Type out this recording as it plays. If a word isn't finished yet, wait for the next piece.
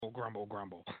grumble,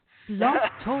 grumble. Blog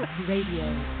Talk Radio.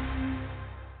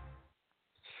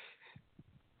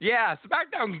 Yeah,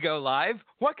 SmackDown can go live.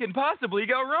 What can possibly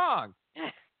go wrong?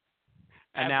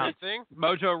 And now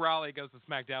Mojo Rawley goes to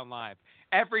SmackDown Live.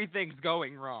 Everything's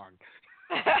going wrong.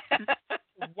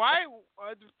 Why?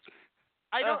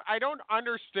 I don't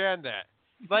understand that.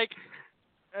 Like,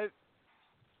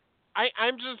 I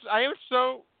am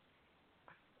so.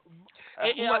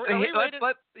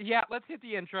 Let's hit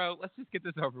the intro. Let's just get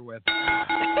this over with.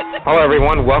 Hello,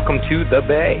 everyone. Welcome to the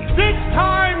Bay. This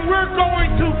time we're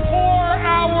going to pour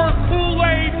our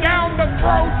Kool-Aid down the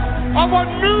throat of a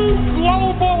new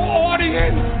global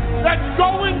audience that's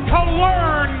going to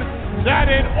learn that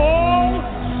it all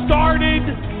started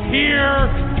here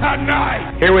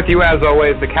tonight. Here with you, as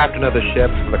always, the captain of the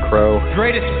ship, the Crow.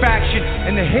 Greatest faction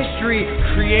in the history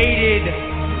created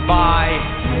by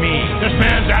me. This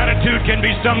man's attitude can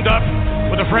be summed up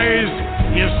with a phrase,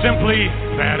 he is simply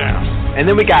badass. And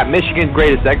then we got Michigan's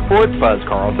greatest export, Buzz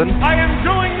Carlson. I am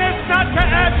doing this not to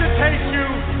agitate you,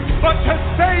 but to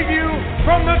save you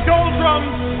from the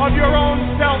doldrums of your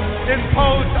own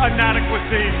self-imposed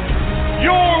inadequacy.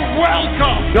 You're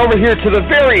welcome. And over here to the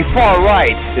very far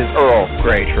right is Earl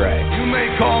Grey Trey. You may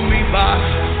call me by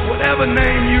whatever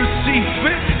name you see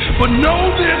fit, but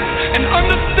know this and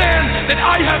understand that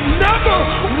I have never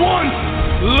once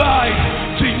lied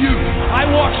to you. I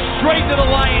walk straight to the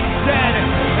lion's den,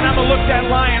 and I'm gonna look that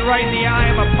lion right in the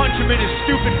eye, I'm gonna punch him in his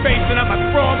stupid face, and I'm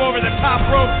gonna throw him over the top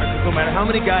rope. No matter how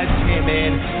many guys came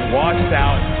in, watched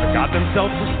out, or got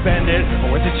themselves suspended,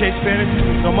 or went to chase fantasy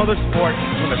in some other sport,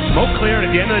 when the smoke cleared,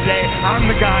 at the end of the day, I'm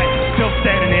the guy still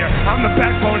standing here. I'm the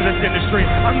backbone of this industry.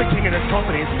 I'm the king of this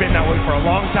company. It's been that way for a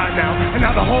long time now, and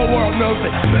now the whole world knows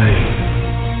it.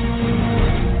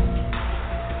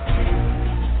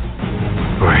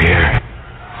 We're here.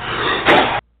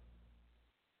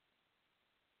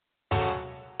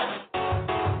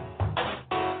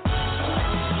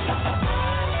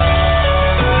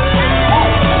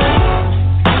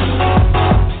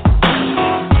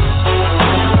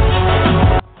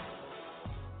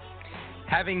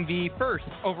 Having the first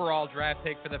overall draft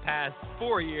pick for the past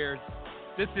 4 years,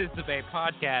 this is the Bay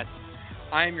Podcast.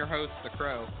 I am your host, The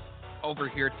Crow. Over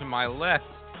here to my left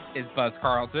is Buzz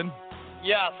Carlson.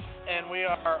 Yes, and we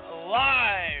are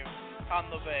live on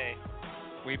the Bay.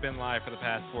 We've been live for the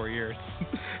past 4 years.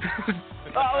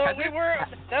 We were.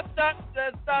 That's not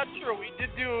true. We did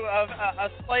do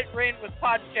a slight reign with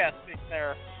podcasting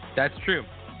there. That's true.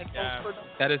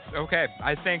 That is okay.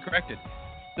 I stand corrected.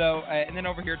 So, and then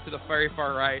over here to the very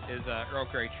far right is Earl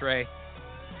Grey Trey.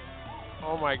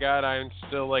 Oh my God, I'm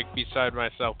still beside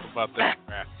myself about this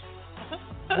draft.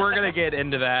 We're gonna get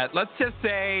into that. Let's just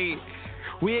say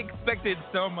we expected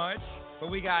so much, but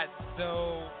we got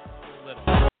so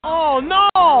little. Oh no!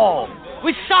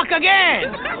 We suck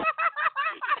again!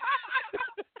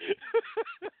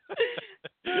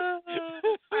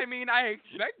 I mean, I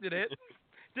expected it.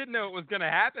 Didn't know it was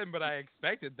gonna happen, but I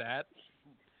expected that.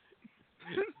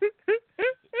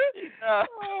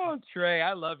 Oh, Trey,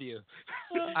 I love you.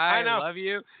 I love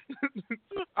you.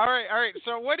 All right.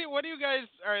 So what do you guys?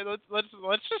 All right,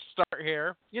 let's just start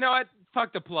here. You know what?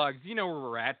 Fuck the plugs. You know where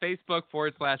we're at.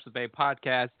 Facebook.com/The Bay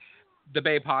Podcast,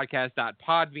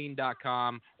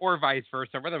 thebaypodcast.podbean.com, or vice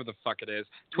versa, whatever the fuck it is.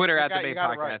 Twitter @The Bay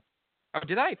Podcast. Right. Oh,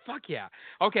 did I? Fuck yeah.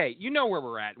 Okay, you know where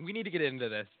we're at. We need to get into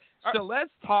this. So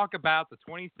let's talk about the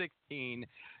 2016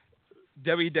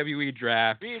 WWE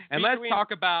draft, and let's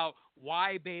talk about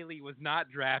why Bayley was not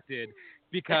drafted,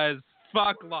 because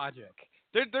fuck logic.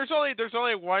 There's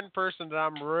only one person that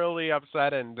I'm really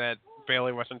upset in that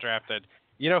Bayley wasn't drafted.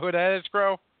 You know who that is,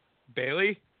 Crow?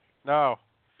 Bayley? No.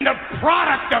 The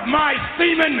product of my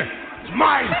semen,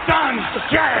 my son's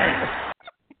Jay.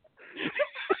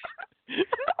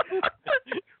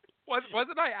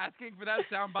 Wasn't I asking for that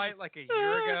soundbite like a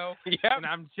year ago? Yep. And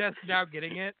I'm just now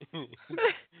getting it?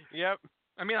 Yep.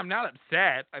 I mean, I'm not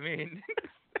upset. I mean...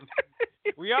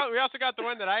 we also got the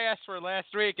one that I asked for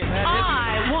last week, and that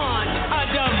I want a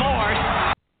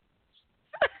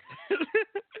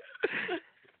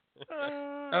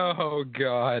divorce. Oh,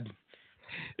 God.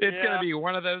 It's going to be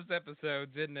one of those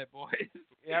episodes, isn't it, boys?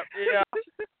 Yep.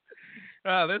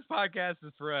 Yeah. This podcast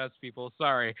is for us, people.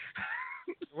 Sorry.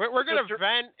 We're going to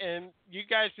vent, and you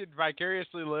guys should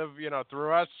vicariously live,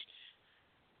 through us.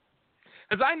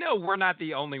 Because I know we're not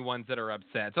the only ones that are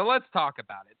upset. So let's talk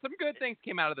about it. Some good things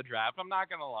came out of the draft. I'm not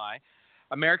going to lie.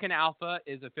 American Alpha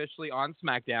is officially on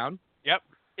SmackDown. Yep.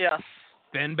 Yes.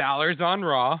 Finn Balor's on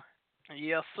Raw.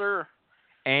 Yes, sir.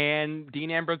 And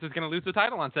Dean Ambrose is going to lose the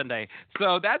title on Sunday.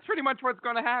 So that's pretty much what's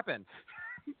going to happen.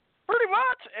 Pretty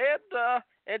much,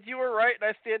 and you were right, and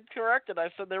I stand corrected. I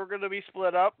said they were going to be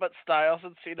split up, but Styles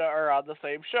and Cena are on the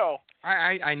same show.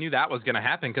 I knew that was going to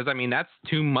happen because, I mean, that's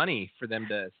too money for them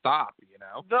to stop, you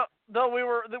know? Though we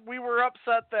were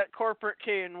upset that Corporate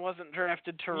Kane wasn't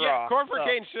drafted to Raw. Yeah, Corporate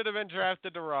Kane should have been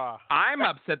drafted to Raw. I'm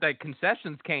upset that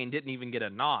Concessions Kane didn't even get a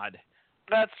nod.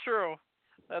 That's true.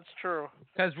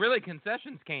 Because really,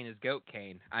 Concessions Kane is Goat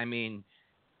Kane. I mean...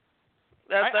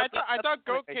 I thought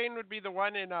Goat Kane would be the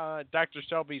one in Dr.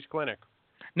 Shelby's clinic.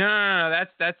 No.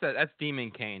 That's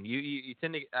Demon Kane. You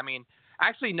tend to. I mean,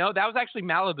 actually, no. That was actually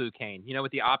Malibu Kane. You know,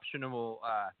 with the optional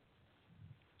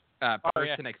purse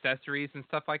and accessories and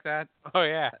stuff like that. Oh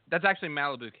yeah. That's actually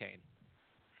Malibu Kane.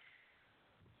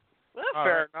 Well,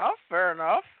 fair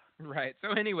enough. Right.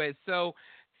 So, anyways,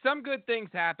 some good things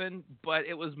happened, but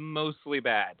it was mostly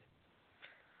bad.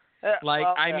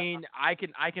 I mean, I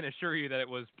can assure you that it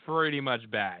was pretty much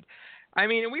bad. I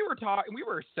mean, we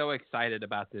were so excited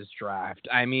about this draft.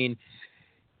 I mean,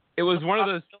 it was one of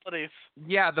those,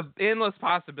 the endless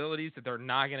possibilities that they're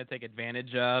not going to take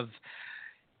advantage of.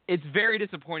 It's very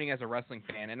disappointing as a wrestling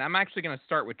fan, and I'm actually going to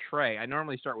start with Trey. I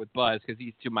normally start with Buzz because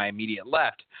he's to my immediate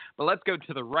left, but let's go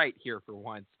to the right here for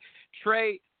once.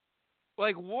 Trey,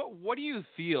 what do you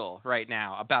feel right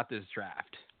now about this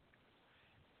draft?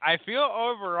 I feel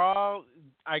overall,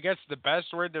 I guess the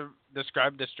best word to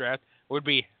describe this draft would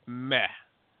be meh.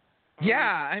 Yeah,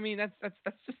 I mean that's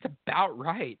just about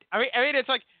right. I mean it's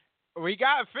like we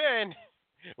got Finn,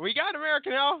 we got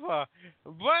American Alpha,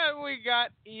 but we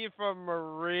got Eva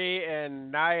Marie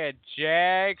and Nia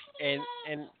Jax and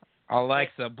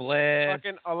Alexa Bliss.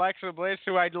 Fucking Alexa Bliss,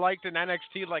 who I liked in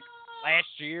NXT like last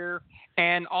year.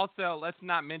 And also, let's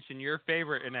not mention your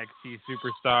favorite NXT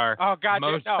superstar,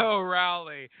 Mojo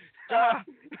Rawley.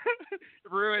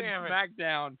 Ruined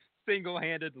SmackDown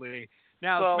single-handedly.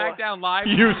 Now, SmackDown Live...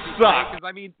 You suck!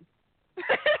 I mean...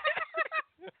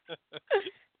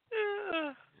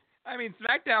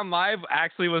 SmackDown Live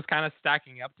actually was kind of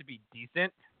stacking up to be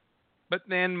decent, but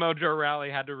then Mojo Rawley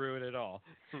had to ruin it all.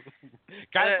 Can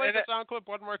I play the sound clip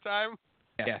one more time?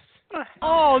 Yes.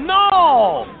 Oh,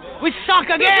 no! We suck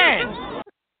again!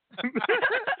 You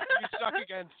suck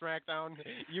again, SmackDown.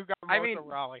 You got Mojo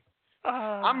Rawley.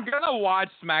 I'm going to watch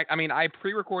I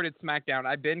pre-recorded SmackDown.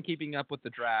 I've been keeping up with the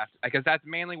draft because that's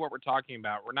mainly what we're talking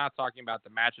about. We're not talking about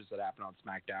the matches that happened on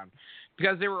SmackDown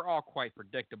because they were all quite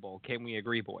predictable. Can we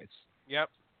agree, boys? Yep.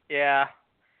 Yeah.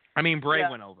 I mean, Bray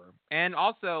went over. And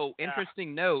also,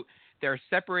 interesting note, they're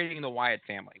separating the Wyatt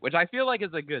family, which I feel like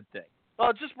is a good thing.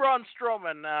 Well, just Braun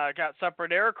Strowman got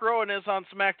separated. Eric Rowan is on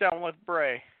SmackDown with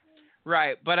Bray.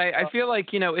 Right, but I feel like,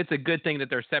 it's a good thing that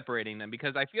they're separating them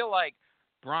because I feel like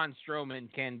Braun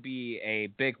Strowman can be a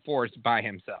big force by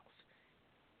himself.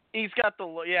 He's got the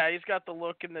look. Yeah, he's got the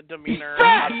look and the demeanor.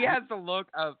 He has the look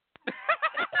of...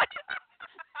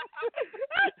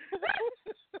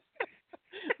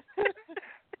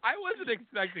 I wasn't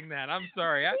expecting that. I'm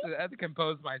sorry. I have to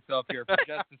compose myself here for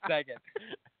just a second.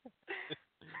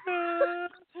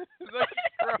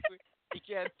 He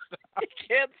can't stop. He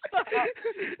can't stop.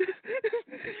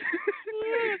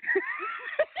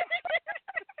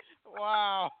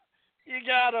 Wow. You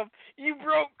got him. You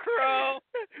broke Crow.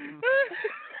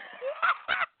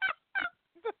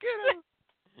 Look at him.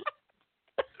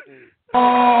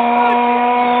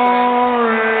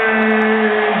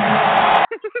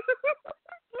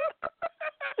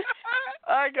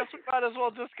 I guess we might as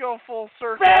well just go full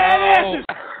circle.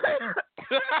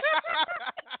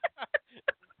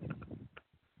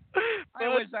 I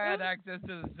wish I had access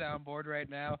to the soundboard right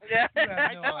now. Yeah, I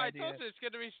have no idea. I told you it's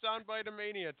going to be Soundbite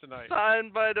Mania tonight.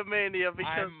 Soundbite Mania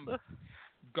because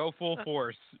go full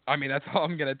force. I mean, that's all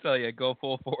I'm going to tell you. Go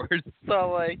full force. So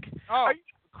like,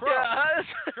 Crow, yeah.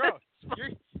 Crow,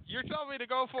 you're telling me to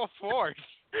go full force.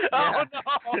 Oh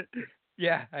no.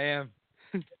 Yeah, I am.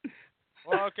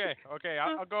 Well, okay.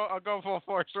 I'll go full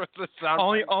force with the sound.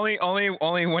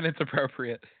 Only when it's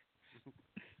appropriate.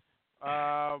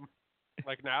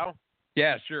 Like now?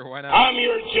 Yeah, sure. Why not? I'm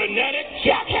your genetic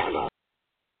jackhammer.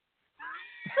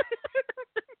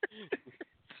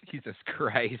 Jesus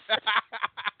Christ.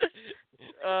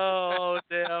 Oh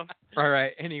damn. All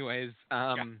right. Anyways,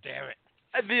 God damn it.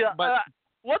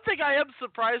 One thing I am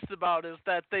surprised about is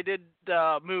that they did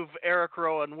move Eric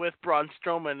Rowan with Braun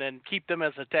Strowman and keep them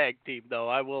as a tag team, though.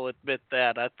 I will admit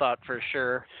that. I thought for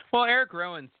sure. Well, Eric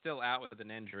Rowan's still out with an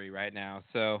injury right now,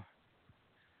 so.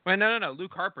 Well, no.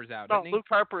 Luke Harper's out. No, Isn't he? Luke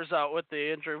Harper's out with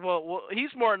the injury. Well, he's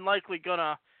more than likely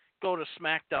gonna go to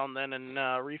SmackDown then and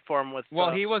reform with. Well,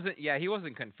 he wasn't. Yeah, he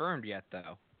wasn't confirmed yet,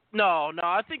 though. No.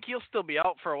 I think he'll still be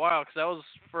out for a while because that was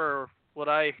for what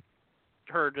I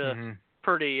heard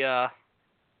pretty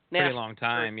Pretty long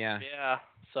time, Yeah. yeah.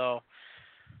 So.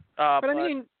 But I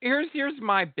mean, here's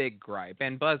my big gripe,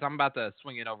 and Buzz, I'm about to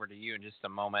swing it over to you in just a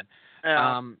moment.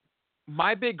 Yeah.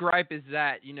 My big gripe is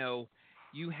that you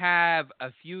have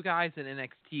a few guys in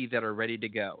NXT that are ready to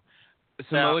go.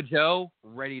 Samoa Joe,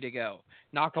 ready to go.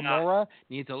 Nakamura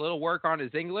needs a little work on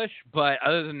his English, but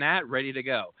other than that, ready to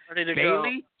go.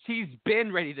 Bayley, she's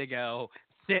been ready to go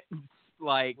since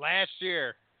like last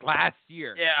year.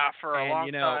 Yeah, for a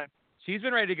long time. She's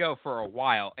been ready to go for a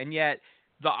while, and yet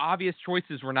the obvious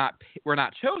choices were not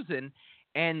chosen,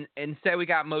 and instead we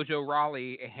got Mojo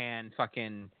Rawley and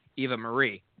fucking Eva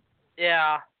Marie.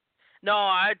 Yeah, no,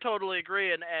 I totally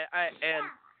agree, and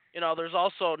there's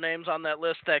also names on that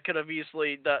list that could have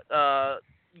easily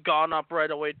gone up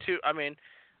right away too. I mean,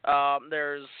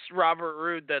 there's Robert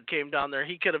Roode that came down there.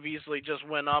 He could have easily just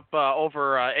went up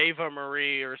over Ava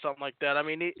Marie or something like that. I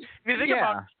mean, if you think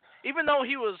about. Even though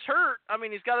he was hurt, I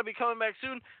mean, he's got to be coming back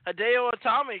soon. Hideo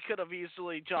Itami could have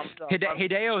easily jumped up.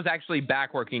 Hideo is actually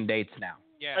back working dates now.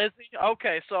 Yeah. Is he?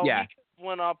 Okay, so he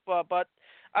went up. But,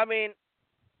 I mean,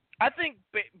 I think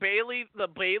Bayley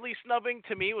snubbing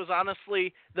to me was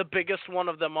honestly the biggest one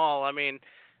of them all. I mean,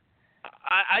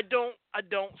 I don't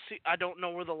know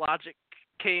where the logic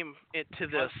came into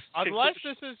this. Unless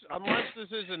this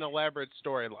is an elaborate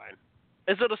storyline.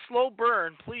 Is it a slow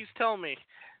burn? Please tell me.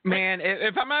 Man,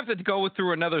 if I'm going to have to go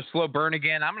through another slow burn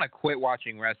again, I'm going to quit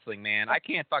watching wrestling, man. I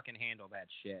can't fucking handle that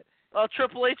shit. Well,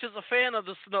 Triple H is a fan of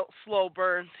the slow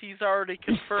burns. He's already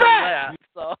confirmed that.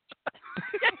 So.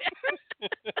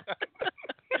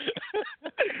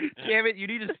 Damn it, you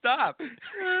need to stop. Look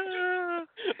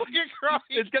at Cross.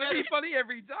 It's going to be funny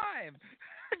every time.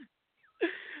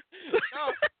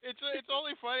 No, it's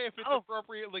only funny if it's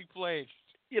appropriately placed.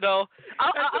 You know,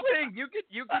 that's the thing. You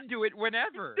can do it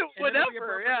whenever.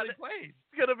 Whenever, yeah. It's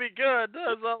gonna be good.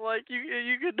 It's not like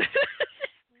you could.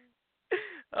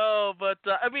 Oh, but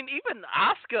I mean, even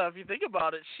Asuka, if you think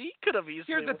about it, she could have easily.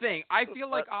 Here's the thing. I feel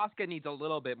like Asuka needs a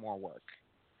little bit more work.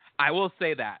 I will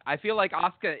say that. I feel like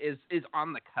Asuka is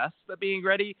on the cusp of being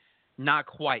ready, not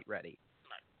quite ready.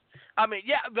 I mean,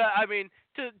 yeah, but I mean,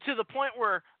 to the point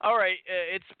where, all right,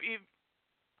 it's.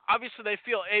 Obviously, they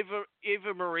feel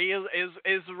Ava Marie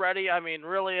is ready. I mean,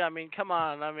 really. I mean, come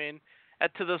on. I mean,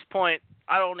 to this point,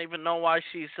 I don't even know why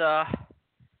she's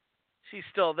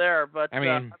still there. But I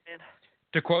mean,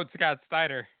 to quote Scott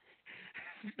Steiner.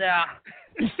 Yeah.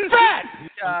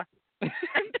 Yeah.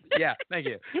 Yeah. Thank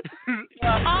you.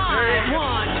 I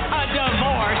want a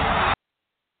divorce.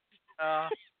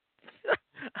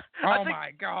 Oh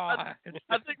my God.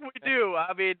 I think we do.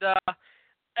 I mean,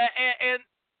 and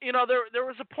you know, there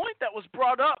was a point that was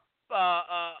brought up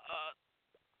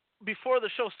before the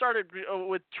show started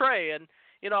with Trey, and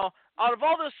you know, out of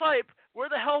all this hype, where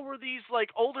the hell were these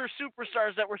like older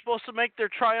superstars that were supposed to make their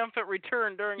triumphant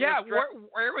return during this draft?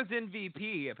 Where was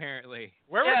MVP apparently?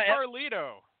 Where was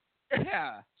Carlito?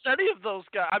 Yeah. Any of those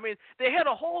guys. I mean, they had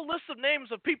a whole list of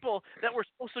names of people that were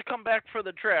supposed to come back for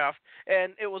the draft,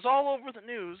 and it was all over the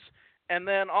news. And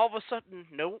then all of a sudden,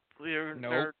 nope, there's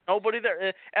nobody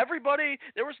there. Everybody,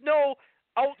 there was no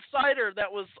outsider that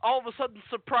was all of a sudden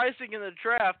surprising in the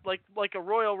draft, like a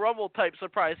Royal Rumble type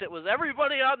surprise. It was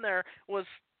everybody on there was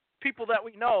people that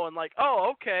we know, and like,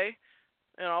 oh, okay,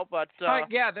 you know. But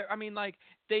yeah, I mean, like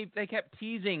they kept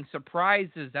teasing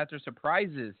surprises after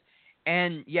surprises,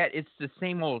 and yet it's the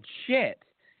same old shit.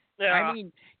 Yeah. I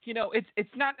mean, you know,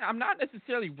 it's not. I'm not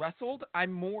necessarily wrestled.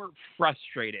 I'm more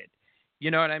frustrated. You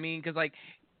know what I mean? Because, like,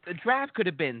 the draft could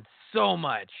have been so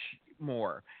much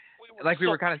more. Like we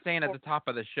were kind of saying at the top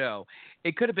of the show.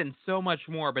 It could have been so much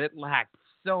more, but it lacked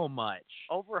so much.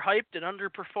 Overhyped and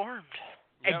underperformed.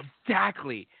 Yep.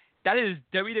 Exactly. That is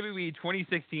WWE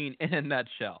 2016 in a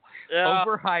nutshell. Yeah.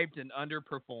 Overhyped and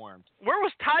underperformed. Where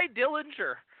was Ty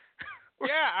Dillinger?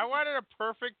 Yeah, I wanted a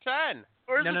perfect 10.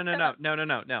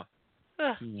 No.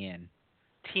 10.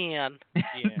 10.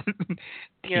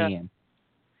 Yeah. 10.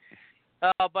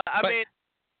 But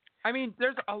I mean,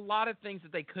 there's a lot of things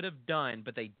that they could have done,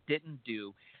 but they didn't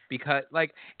do because, I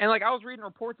was reading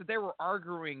reports that they were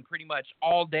arguing pretty much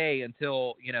all day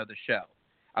until, you know, the show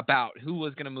about who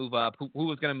was going to move up, who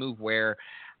was going to move where.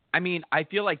 I mean, I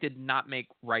feel like did not make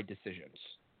right decisions.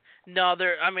 No,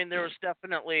 there was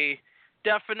definitely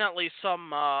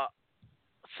some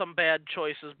bad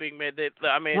choices being made.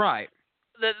 Right.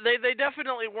 They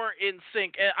definitely weren't in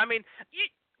sync. I mean,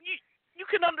 you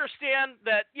can understand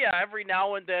that, yeah, every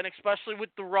now and then, especially with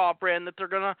the Raw brand, that they're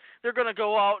gonna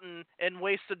go out and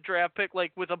waste a draft pick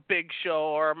like with a big show,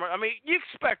 or I mean, you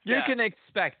expect that. You can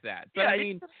expect that, but yeah, I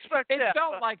mean, it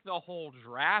felt like the whole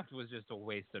draft was just a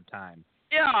waste of time.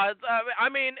 Yeah, I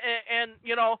mean, and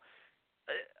you know,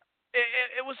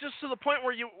 it was just to the point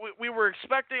where we were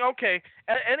expecting, okay,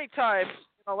 at any time,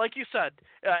 like you said,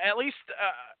 at least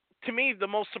to me, the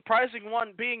most surprising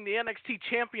one being the NXT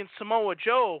champion Samoa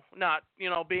Joe not,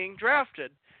 being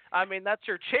drafted. I mean, that's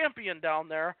your champion down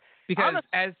there. Because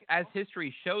as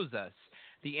history shows us,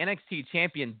 the NXT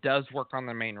champion does work on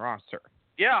the main roster.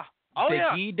 Yeah. Oh, Big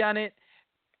yeah. E done it.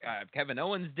 Kevin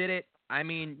Owens did it. I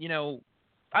mean,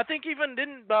 I think even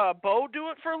didn't Bo do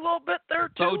it for a little bit there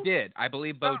too? Bo did. I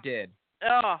believe Bo did.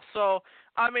 Yeah. So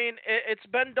I mean, it's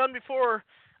been done before,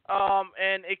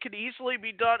 and it could easily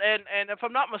be done. And if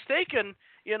I'm not mistaken,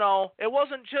 it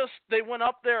wasn't just they went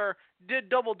up there, did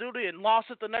double duty, and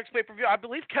lost at the next pay-per-view. I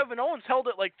believe Kevin Owens held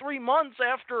it like 3 months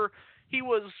after he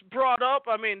was brought up.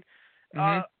 I mean,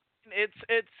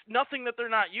 it's nothing that they're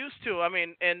not used to. I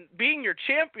mean, and being your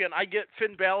champion, I get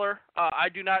Finn Balor. I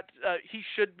do not. He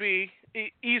should be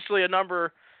easily a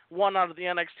number 1 out of the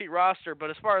NXT roster. But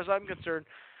as far as I'm concerned,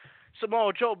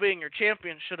 Samoa Joe being your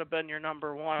champion should have been your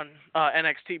number 1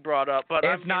 NXT brought up. But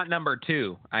if not number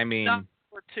 2, I mean. Number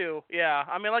 2, yeah.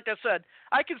 I mean, like I said,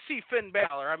 I can see Finn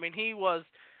Balor. I mean, he was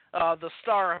the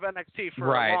star of NXT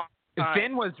for a long time.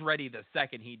 Finn was ready the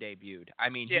second he debuted. I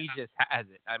mean, he just has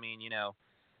it. I mean,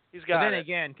 He's got but then it.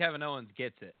 again, Kevin Owens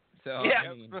gets it. So yeah,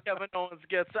 I mean, Kevin Owens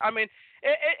gets it. I mean,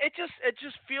 it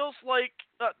just feels like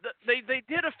they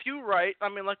did a few right. I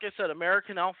mean, like I said,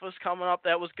 American Alpha's coming up.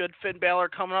 That was good. Finn Balor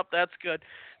coming up. That's good.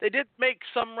 They did make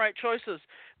some right choices,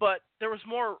 but there was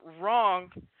more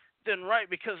wrong than right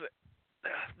because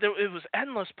it was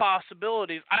endless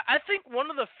possibilities. I think one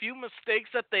of the few mistakes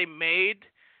that they made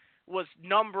was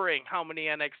numbering how many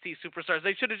NXT superstars.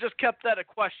 They should have just kept that a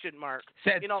question mark.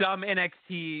 Said some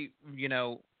NXT,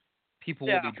 people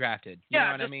will be drafted. You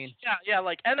know what I mean? Yeah,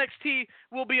 like NXT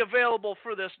will be available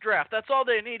for this draft. That's all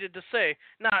they needed to say.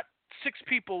 Not 6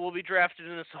 people will be drafted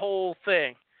in this whole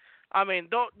thing. I mean,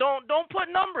 don't put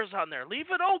numbers on there.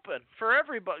 Leave it open for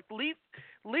everybody.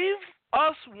 Leave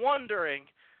us wondering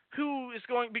who is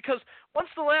going, because once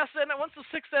the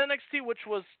 6th NXT, which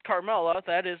was Carmella,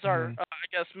 that is our I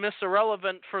guess Miss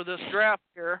Irrelevant for this draft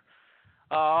here.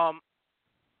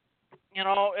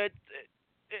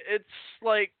 It's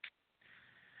like,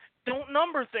 don't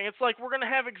number thing. It's like we're gonna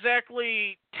have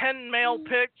exactly 10 male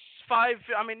picks, 5.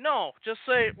 I mean, no, just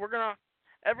say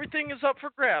everything is up for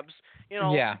grabs.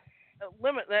 Yeah.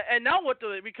 Limit that. And now what do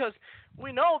they? Because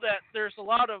we know that there's a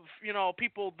lot of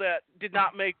people that did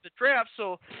not make the draft.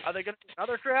 So are they going to do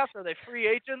another draft? Are they free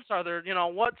agents? Are there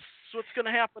what's going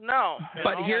to happen now?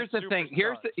 But here's the thing.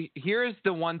 Here's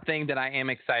the one thing that I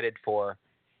am excited for,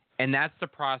 and that's the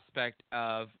prospect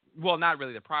of, well, not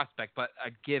really the prospect, but a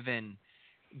given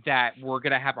that we're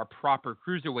going to have a proper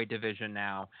cruiserweight division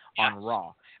now on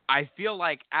Raw. I feel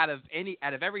like out of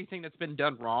everything that's been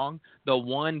done wrong, the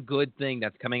one good thing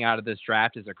that's coming out of this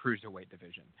draft is a cruiserweight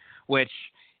division, which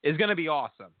is going to be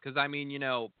awesome. Because, I mean,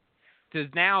 because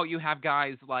now you have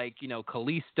guys like,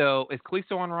 Kalisto. Is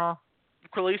Kalisto on Raw?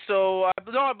 Kalisto,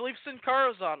 I believe Sin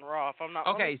Cara's on Raw, if I'm not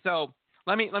Okay, so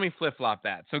let me flip-flop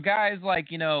that. So guys like,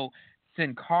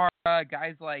 Sin Cara,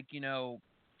 guys like,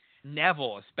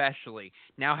 Neville especially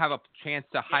now have a chance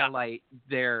to highlight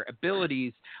their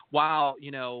abilities while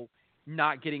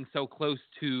not getting so close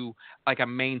to like a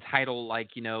main title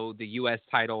like the US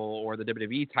title or the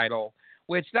WWE title,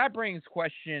 which that brings a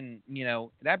question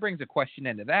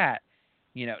into that.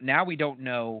 Now we don't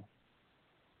know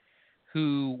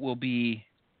who will be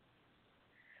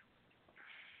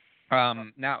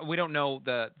now we don't know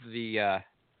the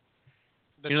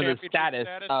status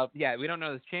of we don't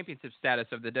know the championship status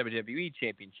of the WWE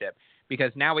championship,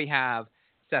 because now we have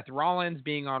Seth Rollins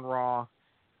being on Raw,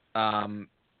 Roman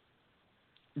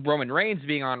Reigns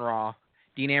being on Raw,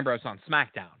 Dean Ambrose on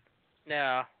SmackDown.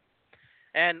 Yeah,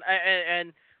 and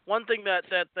one thing that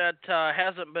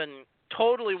hasn't been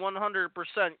totally 100%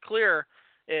 clear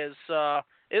is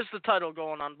the title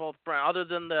going on both brands, other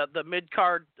than the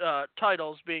mid-card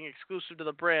titles being exclusive to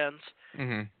the brands.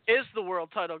 Mm-hmm. Is the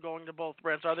world title going to both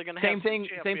brands? Are they going to have same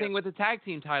thing with the tag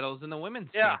team titles and the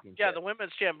women's championship? Yeah, the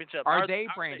women's championship. Are they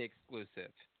brand exclusive?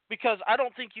 Because I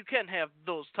don't think you can have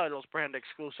those titles brand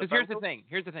exclusive. Here's the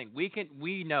thing.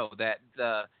 We know that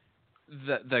the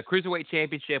Cruiserweight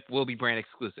Championship will be brand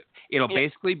exclusive. It'll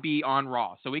basically be on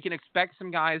Raw. So we can expect some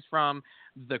guys from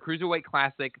the Cruiserweight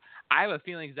Classic. I have a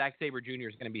feeling Zack Sabre Jr.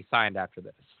 is going to be signed after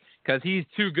this because he's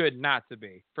too good not to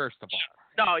be, first of all.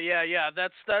 No, yeah.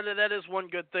 That is one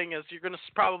good thing, is you're going to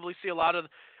probably see a lot of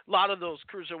those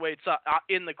Cruiserweights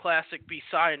in the Classic be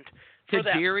signed.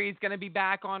 Tajiri's going to be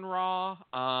back on Raw.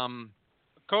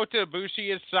 Kota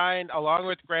Ibushi is signed along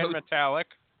with Grand Metalik.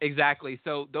 Exactly.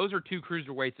 So those are 2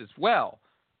 Cruiserweights as well.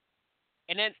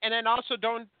 And then also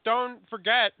don't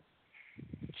forget,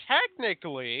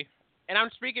 technically, and I'm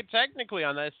speaking technically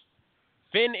on this,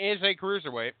 Finn is a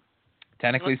cruiserweight.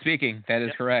 Technically speaking, that is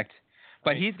Yep. correct.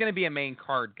 But Right. he's going to be a main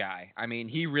card guy. I mean,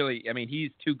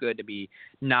 he's too good to be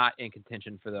not in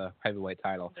contention for the heavyweight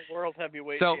title. The world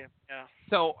heavyweight So- champ. Yeah.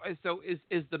 So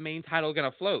is the main title going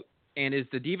to float? And is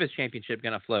the Divas Championship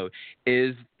going to float?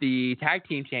 Is the Tag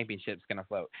Team Championships going to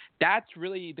float? That's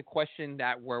really the question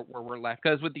that we're left.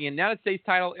 Because with the United States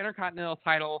title, Intercontinental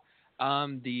title,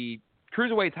 the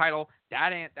Cruiserweight title,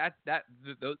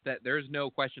 there's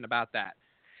no question about that.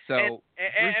 So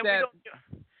and we don't.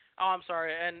 Oh, I'm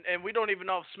sorry, and we don't even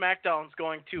know if SmackDown's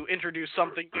going to introduce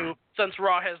something new since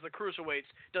Raw has the cruiserweights.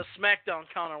 Does SmackDown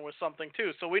counter with something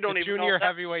too? So we don't even know. Junior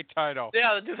heavyweight title.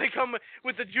 Yeah, do they come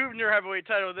with the junior heavyweight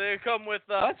title? Do they come with?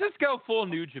 Let's just go full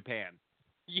New Japan.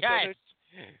 Yes.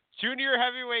 Junior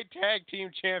heavyweight tag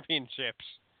team championships.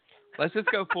 Let's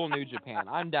just go full New Japan.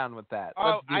 I'm down with that.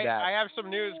 Oh, Let's do that. I have some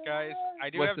news, guys.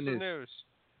 I do What's have the some news?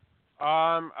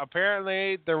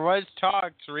 Apparently there was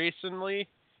talks recently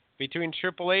between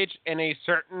Triple H and a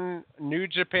certain New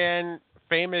Japan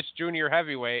famous junior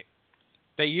heavyweight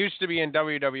that used to be in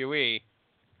WWE.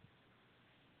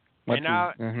 And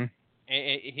now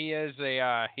he is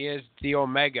the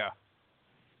Omega.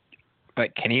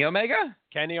 But Kenny Omega?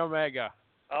 Kenny Omega.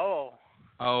 Oh.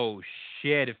 Oh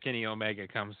shit! If Kenny Omega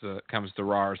comes to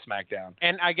Raw or SmackDown.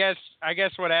 And I guess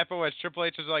what happened was Triple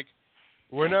H was like,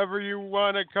 whenever you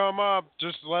want to come up,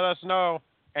 just let us know.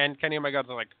 And Kenny Omega was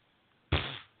like,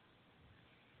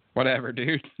 whatever,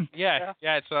 dude. Yeah.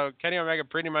 So Kenny Omega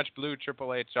pretty much blew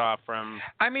Triple H off from.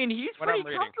 I mean, he's what pretty I'm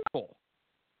reading. comfortable.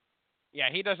 Yeah,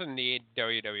 he doesn't need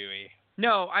WWE.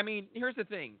 No, I mean, here's the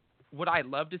thing. Would I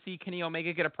love to see Kenny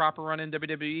Omega get a proper run in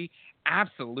WWE?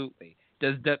 Absolutely.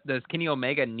 Does Kenny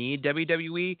Omega need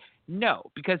WWE?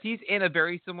 No, because he's in a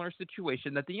very similar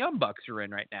situation that the Young Bucks are in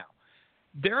right now.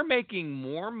 They're making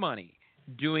more money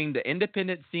doing the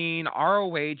independent scene,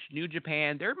 ROH, New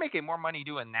Japan. They're making more money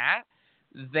doing that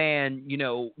than,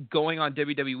 going on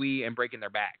WWE and breaking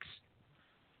their backs.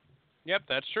 Yep,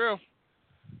 that's true.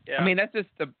 Yeah. I mean, that's just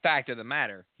the fact of the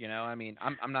matter. I mean,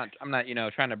 I'm not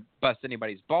trying to bust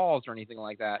anybody's balls or anything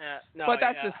like that. Yeah, no, but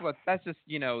that's just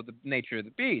the nature of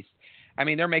the beast. I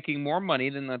mean, they're making more money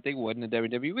than that they would in the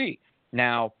WWE.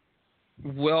 Now,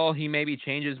 will he maybe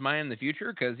change his mind in the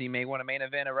future because he may want to main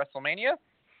event at WrestleMania?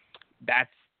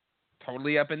 That's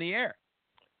totally up in the air.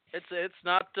 It's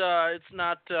not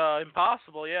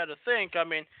impossible, to think. I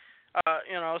mean,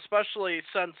 especially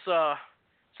since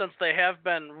they have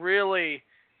been really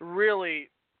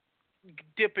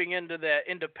dipping into that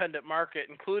independent market,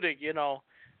 inclling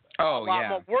a lot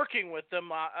more working with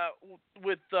them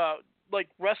with like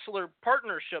wrestler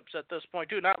partnerships at this point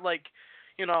too. Not like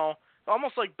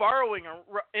almost like borrowing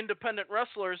independent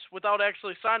wrestlers without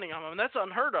actually signing them. I mean, that's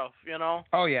unheard of.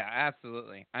 Oh yeah,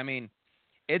 absolutely. I mean,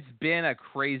 it's been a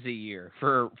crazy year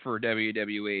for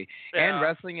WWE and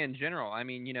wrestling in general. I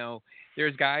mean,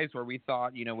 there's guys where we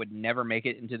thought, would never make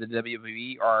it into the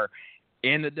WWE or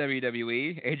in the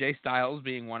WWE, AJ Styles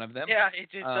being one of them. Yeah,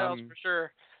 AJ Styles for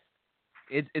sure.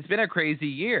 It's been a crazy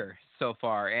year so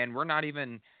far, and we're not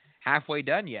even halfway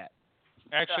done yet.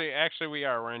 Actually we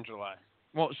are. We're in July.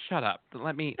 Well, shut up.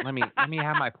 Let me have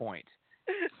my point.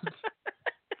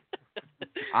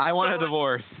 I want a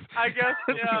divorce. I guess,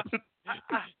 yeah.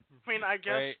 I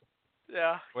guess. Wait.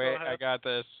 Yeah. Wait, I got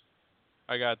this.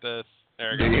 There we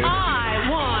go. I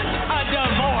want a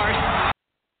divorce.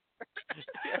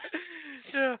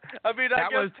 Yeah. I mean,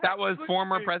 that was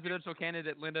former presidential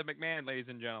candidate Linda McMahon, ladies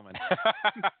and gentlemen.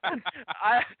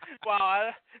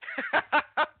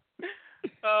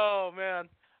 Oh man,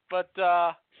 but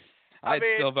I'd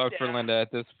still vote for Linda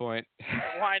at this point.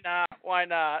 Why not? Why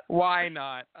not?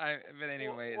 But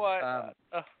anyways,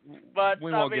 but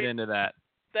we won't get into that.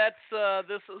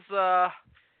 This is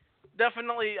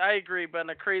definitely, I agree, been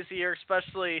a crazy year,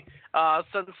 especially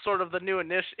since sort of the new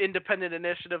independent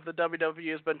initiative the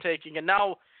WWE has been taking, and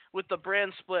now with the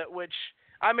brand split, which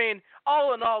I mean,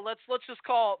 all in all, let's just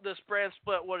call this brand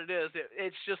split what it is.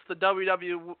 It's just the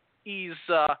WWE's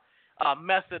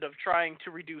method of trying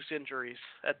to reduce injuries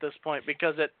at this point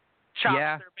because it chops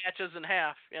their matches in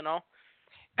half.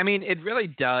 I mean, it really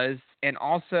does, and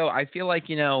also I feel like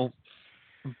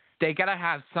they gotta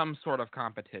have some sort of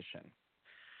competition.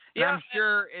 And I'm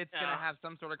sure it's going to have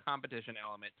some sort of competition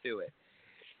element to it.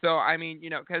 So, I mean,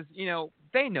 because,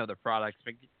 they know the product's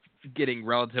been getting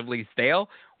relatively stale.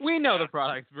 We know the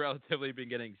product's relatively been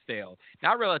getting stale.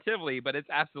 Not relatively, but it's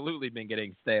absolutely been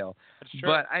getting stale. That's true.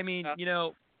 But, I mean,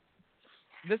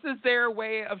 This is their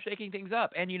way of shaking things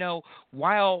up. And,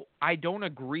 while I don't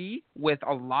agree with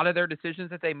a lot of their decisions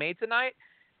that they made tonight,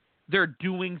 they're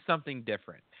doing something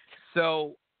different.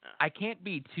 So I can't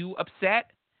be too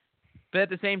upset, but at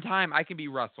the same time, I can be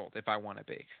rustled if I want to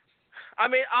be. I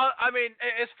mean,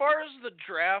 as far as the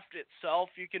draft itself,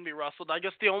 you can be rustled. I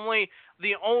guess the only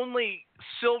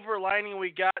silver lining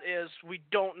we got is we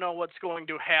don't know what's going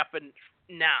to happen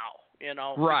now.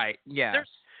 Right. Yeah.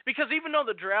 Because even though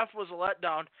the draft was a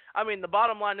letdown, I mean, the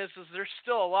bottom line is there's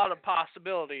still a lot of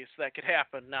possibilities that could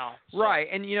happen now. So. Right,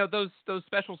 and those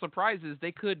special surprises,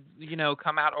 they could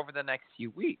come out over the next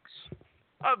few weeks.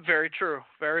 Very true.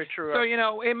 Very true. So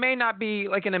it may not be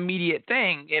like an immediate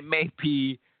thing. It may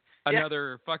be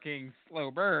another fucking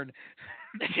slow burn.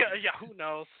 Yeah. Who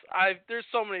knows? There's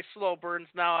so many slow burns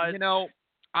now.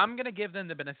 I'm gonna give them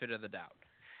the benefit of the doubt.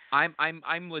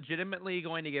 I'm legitimately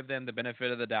going to give them the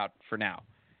benefit of the doubt for now.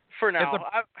 For now.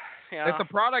 If the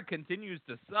product continues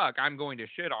to suck, I'm going to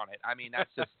shit on it. I mean, that's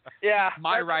just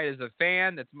my right as a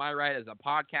fan. That's my right as a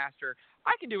podcaster.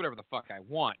 I can do whatever the fuck I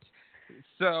want.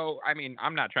 So, I mean,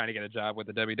 I'm not trying to get a job with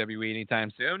the WWE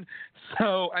anytime soon.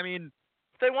 So, I mean,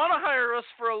 if they want to hire us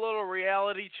for a little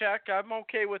reality check, I'm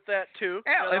okay with that too.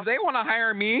 Hell, if they want to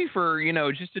hire me for,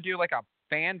 just to do like a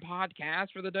fan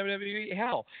podcast for the WWE,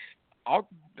 hell,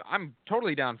 I'm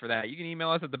totally down for that. You can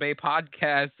email us at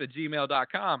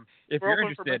thebaypodcast@gmail.com if you're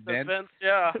interested, Vince.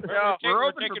 Yeah. We're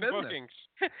open taking for business. bookings.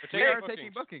 We are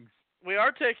taking bookings. We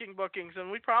are taking bookings, and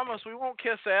we promise we won't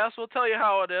kiss ass. We'll tell you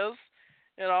how it is.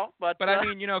 But I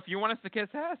mean, if you want us to kiss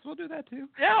ass, we'll do that too.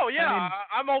 Yeah,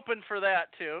 I'm open for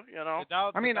that too.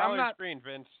 I'm not green,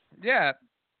 Vince. Yeah,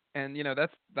 and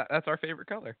that's our favorite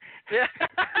color. Yeah.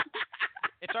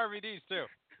 It's RVD's too.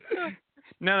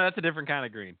 No, that's a different kind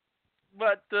of green.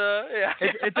 But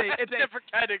it's a different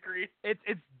kind of green.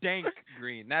 It's dank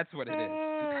green. That's what it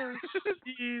is.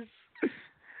 Jeez.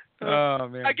 Oh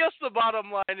man. I guess the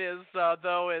bottom line is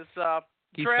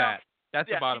he's draft. Fat. That's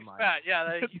the bottom line. Fat.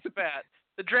 Yeah, he's fat.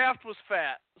 The draft was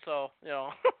fat, so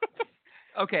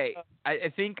Okay,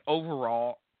 I think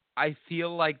overall, I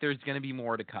feel like there's going to be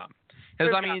more to come.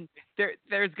 Because I mean,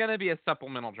 there's going to be a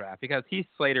supplemental draft because Heath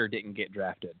Slater didn't get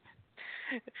drafted.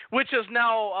 Which is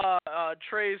now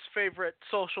Trey's favorite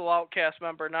social outcast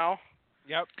member now.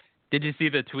 Yep. Did you see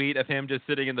the tweet of him just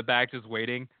sitting in the back just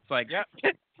waiting? It's like, yep.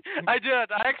 I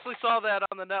did. I actually saw that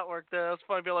on the network. That was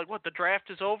funny. Be like, what? The draft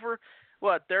is over?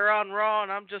 What? They're on Raw,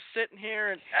 and I'm just sitting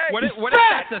here and. Hey, what if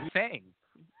that's a thing?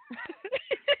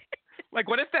 Like,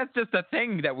 what if that's just a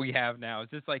thing that we have now?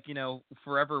 It's just like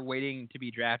forever waiting to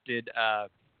be drafted.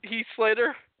 Heath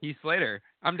Slater. Heath Slater.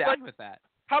 I'm down with that.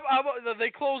 How about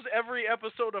they close every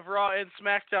episode of Raw and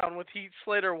SmackDown with Heath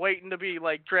Slater waiting to be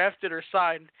like drafted or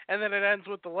signed, and then it ends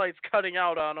with the lights cutting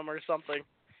out on him or something.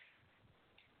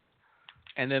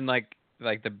 And then like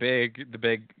the big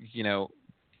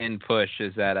end push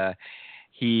is that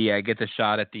he gets a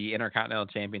shot at the Intercontinental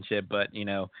Championship, but he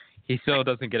still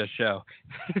doesn't get a show.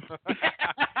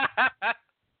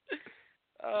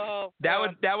 Oh,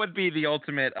 that would be the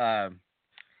ultimate.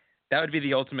 That would be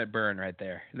the ultimate burn right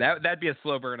there. That'd be a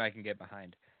slow burn I can get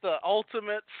behind. The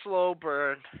ultimate slow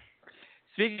burn.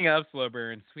 Speaking of slow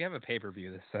burns, we have a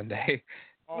pay-per-view this Sunday.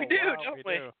 Oh, we do, don't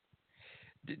we?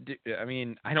 I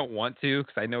mean, I don't want to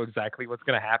because I know exactly what's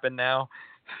going to happen now.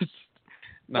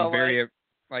 I'm very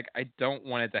I don't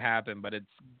want it to happen, but it's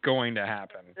going to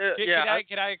happen.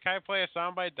 Can I play a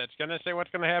soundbite that's going to say what's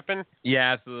going to happen?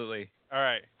 Yeah, absolutely. All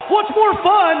right. What's more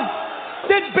fun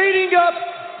than beating up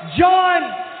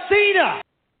John Cena?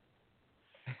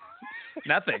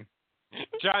 Nothing.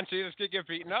 John Cena's gonna get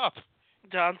beaten up.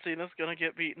 John Cena's gonna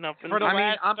get beaten up. For the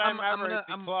last time ever at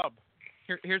the club.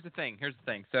 Here's the thing.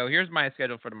 So here's my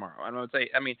schedule for tomorrow. I'm gonna say.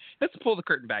 I mean, let's pull the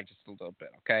curtain back just a little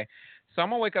bit, okay? So I'm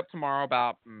gonna wake up tomorrow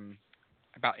about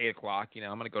 8:00.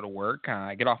 I'm gonna go to work.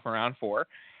 I get off around 4.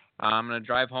 I'm gonna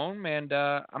drive home and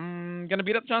I'm gonna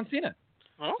beat up John Cena.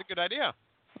 Well, that's a good idea.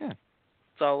 Yeah.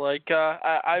 So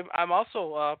I'm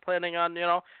also planning on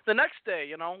the next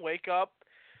day wake up,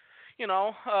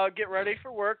 get ready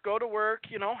for work, go to work,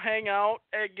 hang out,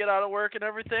 get out of work and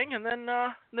everything, and then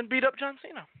beat up John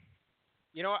Cena.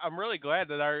 I'm really glad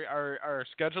that our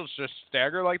schedules just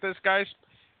stagger like this, guys,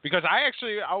 because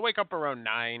I'll wake up around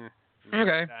 9.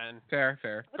 Okay. 10.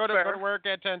 Fair. Go to work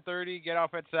at 10:30, get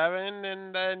off at 7,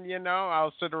 and then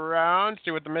I'll sit around,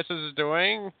 see what the missus is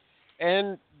doing.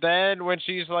 And then when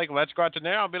she's like, let's go out to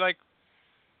dinner, I'll be like,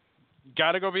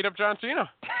 gotta go beat up John Cena.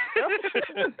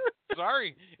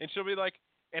 Sorry. And she'll be like,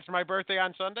 it's my birthday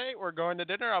on Sunday. We're going to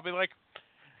dinner. I'll be like,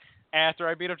 after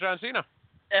I beat up John Cena.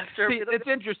 See, it's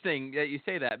interesting that you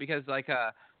say that because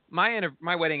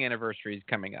my wedding anniversary is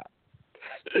coming up.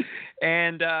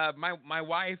 And my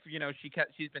wife, you know,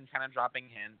 she's been kind of dropping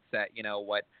hints at, you know,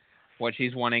 what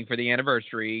she's wanting for the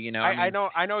anniversary. You know, I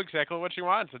know exactly what she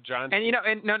wants, John. And you know,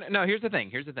 and no. Here's the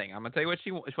thing. I'm gonna tell you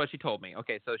what she told me.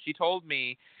 Okay, so she told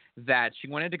me that she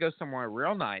wanted to go somewhere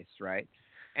real nice, right?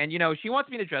 And, you know, she wants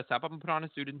me to dress up. I'm going to put on a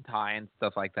suit and tie and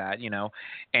stuff like that, you know.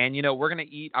 And, you know, we're going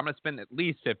to eat. I'm going to spend at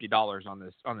least $50 on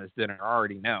this dinner. I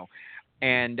already know.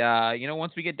 And, you know,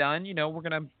 once we get done, you know, we're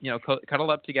going to, you know, cuddle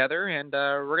up together and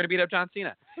we're going to beat up John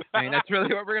Cena. I mean, that's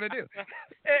really what we're going to do.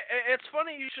 It's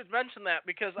funny you should mention that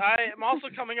because I am also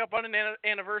coming up on an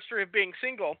anniversary of being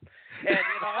single. And,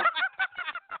 you know...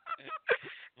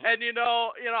 And you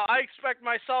know, I expect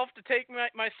myself to take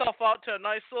myself out to a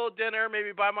nice little dinner,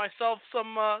 maybe buy myself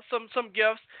some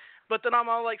gifts. But then I'm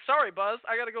all like, sorry, Buzz,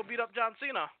 I got to go beat up John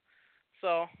Cena.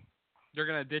 So you're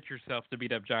gonna ditch yourself to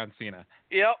beat up John Cena.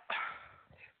 Yep.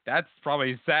 That's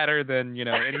probably sadder than, you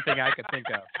know, anything I could think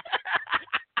of.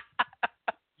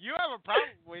 You have a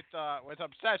problem with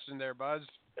obsession there, Buzz.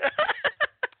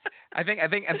 I think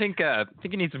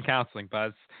you need some counseling,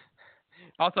 Buzz.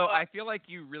 Also, I feel like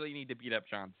you really need to beat up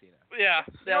John Cena. Yeah,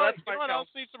 that's my. You know what else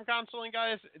needs some counseling,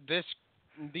 guys?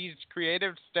 These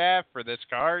creative staff for this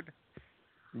card.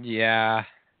 Yeah.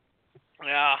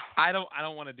 Yeah. I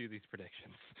don't want to do these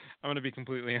predictions. I'm going to be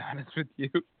completely honest with you.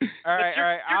 All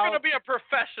right. You're going to be a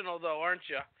professional, though, aren't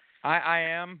you? I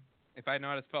am. If I know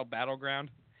how to spell Battleground,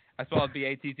 I spell it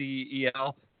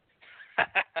Battel.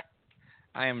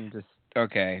 I am just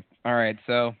okay. All right,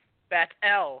 so.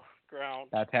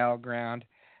 Battleground.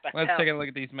 Let's take a look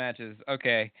at these matches.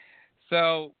 Okay,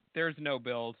 so there's no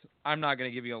build. I'm not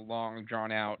going to give you a long,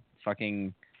 drawn-out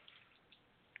fucking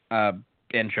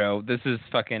intro. This is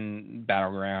fucking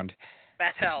Battleground.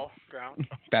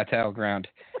 Battleground.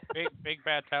 Big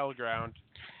Battleground.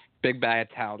 Big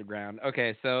Battleground.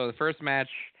 Okay, so the first match,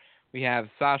 we have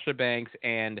Sasha Banks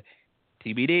and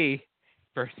TBD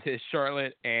versus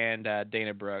Charlotte and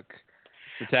Dana Brooke.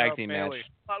 The tag team match.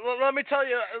 Let me tell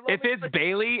you. If it's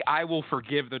Bayley, I will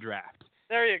forgive the draft.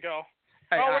 There you go.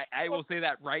 I will say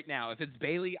that right now. If it's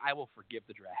Bayley, I will forgive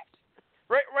the draft.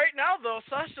 Right now, though,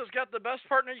 Sasha's got the best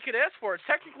partner you could ask for. It's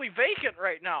technically vacant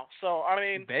right now. So, I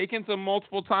mean. Vacant's a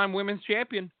multiple-time women's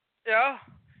champion. Yeah.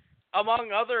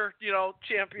 Among other, you know,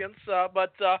 champions.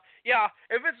 But yeah,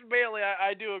 if it's Bayley,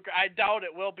 I do agree. I doubt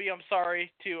it will be. I'm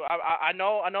sorry, too. I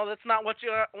know that's not what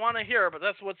you want to hear, but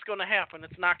that's what's going to happen.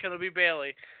 It's not going to be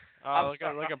Bayley. Look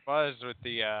at Buzz with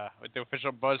the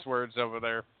official buzzwords over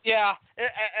there. Yeah,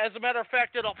 as a matter of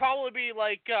fact, it'll probably be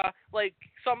like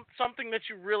something that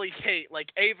you really hate,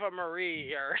 like Ava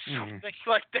Marie or something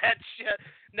like that shit.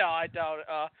 No, I doubt it.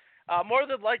 More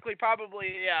than likely,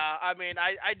 probably, yeah. I mean,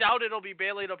 I doubt it'll be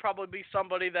Bayley. It'll probably be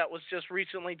somebody that was just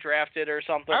recently drafted or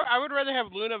something. I would rather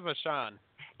have Luna Vachon.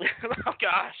 Oh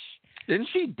gosh, isn't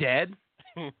she dead?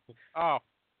 Oh,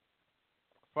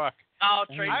 fuck. Oh,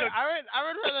 Trey. I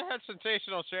would rather have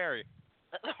Sensational Sherry.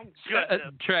 Oh,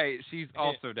 goodness. Trey, she's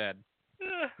also dead.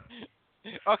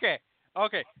 Okay. All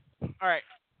right.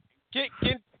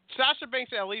 Can Sasha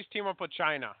Banks at least team up with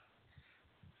Chyna?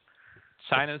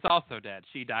 Chyna's also dead.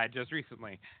 She died just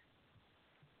recently.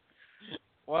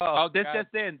 Well, this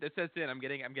just in. I'm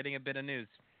getting a bit of news.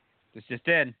 This just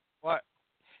in. What?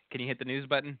 Can you hit the news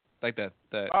button? Like the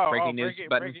breaking news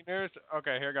button? Breaking news?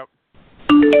 Okay, here we go.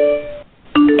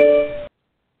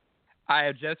 I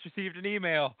have just received an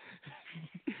email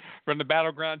from the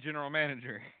Battleground general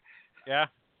manager. Yeah?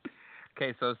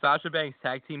 Okay, so Sasha Banks'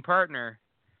 tag team partner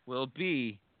will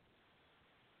be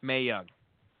Mae Young.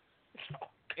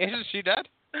 Isn't she dead?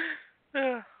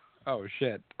 Oh,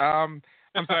 shit. I'm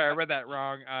sorry, I read that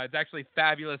wrong. It's actually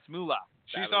Fabulous Moolah.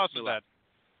 She's also dead.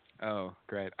 Oh,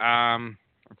 great.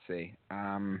 Let's see.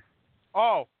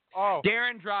 Oh.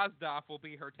 Darren Drozdoff will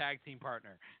be her tag team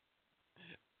partner.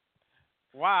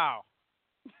 Wow.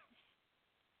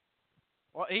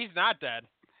 Well, he's not dead.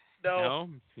 No,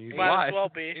 he's might alive. as well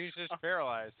be. He's just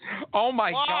paralyzed. Oh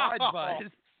my God,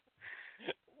 Buzz!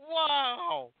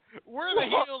 Wow, we're the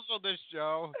heels of this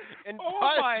show. And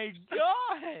my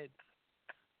God!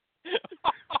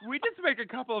 We just make a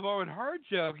couple of Owen Hart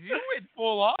jokes. You went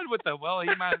full on with them. Well,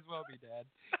 he might as well be dead.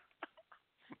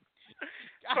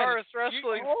 Taurus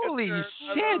Wrestling. Holy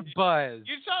shit, Buzz!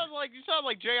 You sound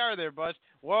like JR there, Buzz.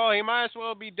 Well, he might as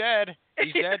well be dead.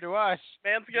 He's dead to us.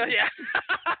 Man's good, yeah.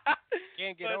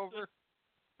 Can't get over.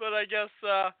 But I guess.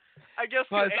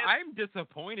 Buzz, I'm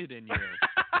disappointed in you.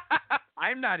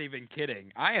 I'm not even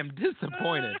kidding. I am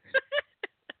disappointed.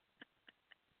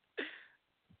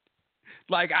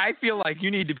 Like, I feel like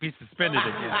you need to be suspended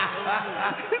again.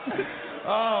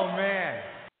 Oh man.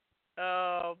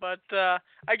 Oh, but But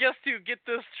I guess to get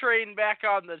this train back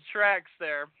on the tracks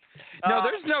there. No,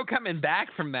 there's no coming back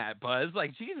from that, Buzz.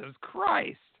 Like, Jesus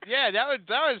Christ. Yeah, that was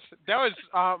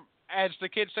as the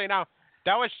kids say now,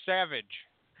 that was savage.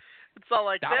 It's all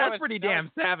like that was pretty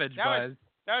damn savage, Buzz.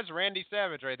 That was Randy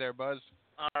Savage right there, Buzz.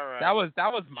 All right. That was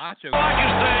macho. I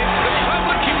can say the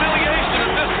public humiliation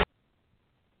of this.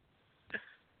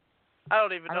 I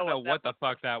don't even know. I don't know what the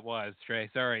fuck that was, Trey.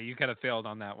 Sorry, you kind of failed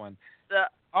on that one.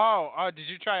 Oh, did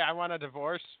you try I Want a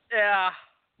Divorce? Yeah.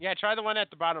 Yeah, try the one at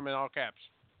the bottom in all caps.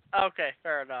 Okay,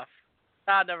 fair enough.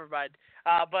 Never mind.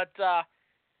 But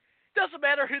doesn't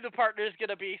matter who the partner is going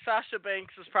to be. Sasha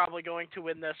Banks is probably going to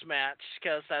win this match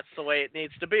because that's the way it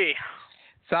needs to be.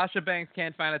 Sasha Banks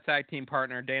can't find a tag team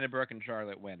partner. Dana Brooke and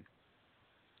Charlotte win.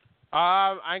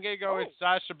 I'm going to go with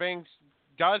Sasha Banks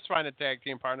does find a tag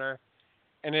team partner,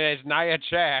 and it is Nia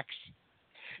Jax.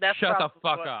 Shut the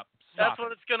fuck up. That's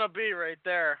what it's going to be right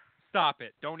there. Stop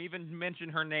it. Don't even mention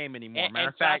her name anymore. And Matter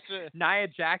of fact, Nia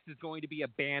Jax is going to be a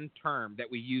banned term that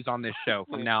we use on this show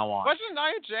from now on. Wasn't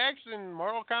Nia Jax in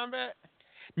Mortal Kombat?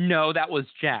 No, that was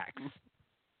Jax.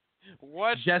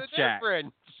 What's just the Jax?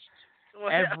 difference?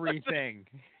 Everything.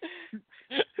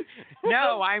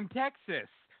 No, I'm Texas.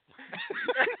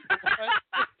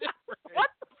 What?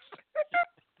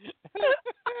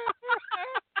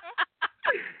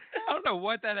 I don't know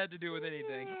what that had to do with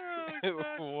anything.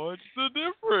 What's the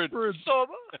difference?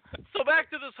 So back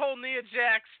to this whole Nia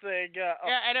Jax thing. Yeah.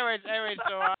 Anyways.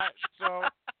 So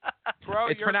Crow,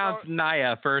 it's pronounced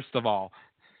Nia, first of all.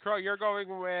 Crow, you're going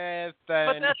with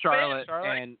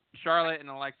Charlotte and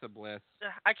Alexa Bliss.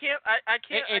 I can't.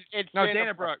 It's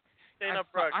Dana Brooke. Dana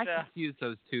Brooke. I confuse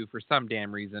those two for some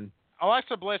damn reason.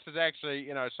 Alexa Bliss is actually,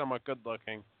 somewhat good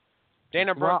looking.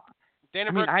 Dana Brooke.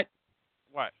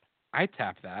 What? I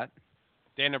tap that.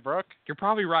 Dana Brooke? You're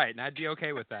probably right, and I'd be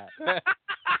okay with that.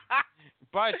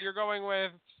 But you're going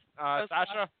with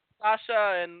Sasha?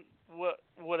 Sasha and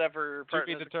whatever. To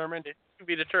be determined? To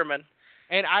be determined.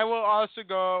 And I will also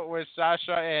go with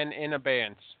Sasha and In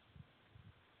Abeyance.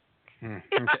 In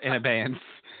Abeyance.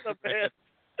 All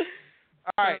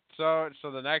right, so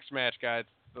the next match, guys,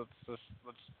 let's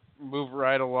move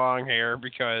right along here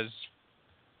because,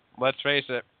 let's face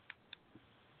it,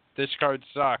 this card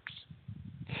sucks.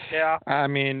 Yeah. I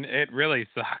mean, it really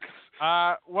sucks.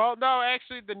 Well, no,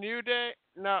 actually, the New Day,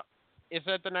 no, it's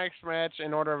at the next match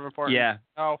in order of importance. Yeah.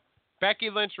 Oh, Becky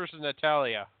Lynch versus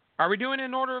Natalya. Are we doing it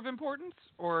in order of importance,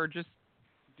 or just?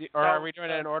 Or are we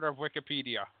doing it in order of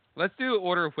Wikipedia? Let's do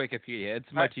order of Wikipedia.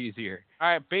 It's much easier. All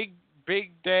right, Big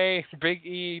Day, Big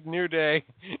E, New Day,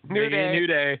 New Day,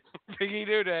 Big E,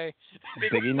 New Day,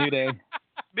 Big E, New Day,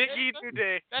 Big E, New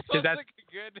Day. That sounds like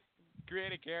a good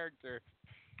creative character.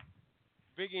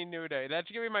 Big E, New Day. That's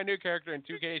gonna be my new character in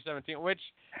 2K17. Which,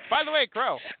 by the way,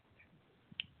 Crow.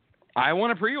 I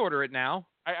want to pre-order it now.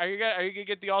 Are you gonna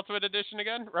get the Ultimate Edition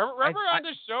again? Remember on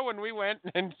this show when we went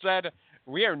and said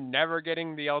we are never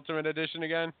getting the Ultimate Edition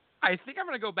again? I think I'm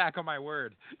gonna go back on my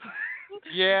word.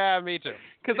 Yeah, me too.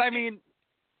 Because I mean,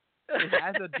 it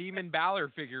has a Demon Balor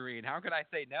figurine. How could I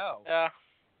say no? Yeah.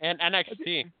 And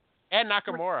NXT and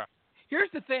Nakamura. Here's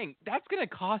the thing. That's gonna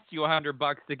cost you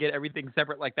 $100 to get everything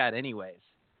separate like that, anyways.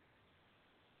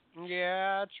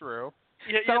 Yeah, true.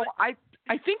 So I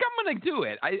think I'm gonna do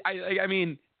it. I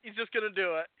mean. He's just gonna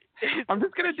do it. I'm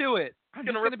just gonna do it. I'm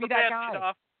just gonna be that guy.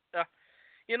 Off.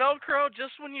 Crow,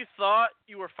 just when you thought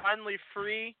you were finally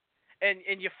free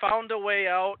and you found a way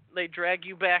out, they drag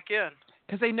you back in.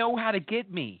 Because they know how to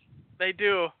get me. They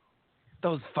do.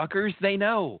 Those fuckers, they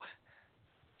know.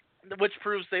 Which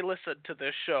proves they listen to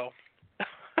this show.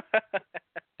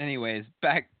 Anyways,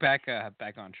 back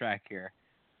on track here.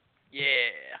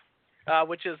 Yeah.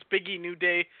 Which is Big E, New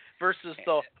Day versus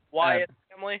the Wyatt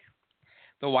family.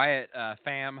 The Wyatt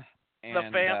fam. And, the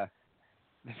fam.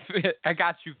 I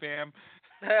got you, fam.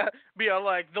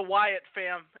 Like the Wyatt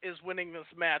fam is winning this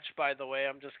match. By the way,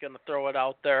 I'm just gonna throw it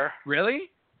out there.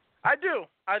 Really? I do.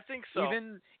 I think so.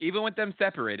 Even with them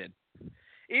separated.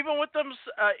 Even with them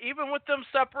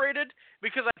separated,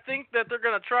 because I think that they're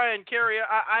gonna try and carry.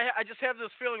 I just have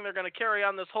this feeling they're gonna carry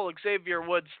on this whole Xavier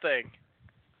Woods thing.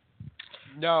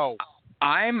 No.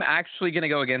 I'm actually going to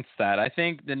go against that. I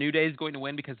think the New Day is going to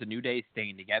win because the New Day is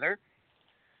staying together,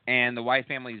 and the Wyatt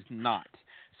family is not.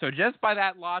 So just by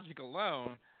that logic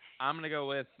alone, I'm going to go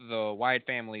with the Wyatt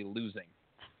family losing.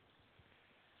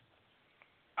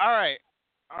 All right.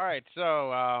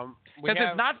 So because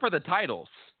it's not for the titles.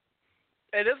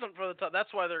 It isn't for the titles.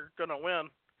 That's why they're going to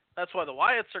win. That's why the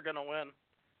Wyatts are going to win.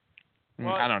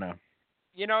 Well, I don't know.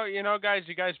 You know, guys,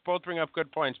 you guys both bring up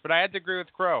good points, but I had to agree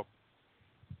with Crow.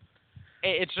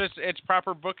 It's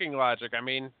proper booking logic. I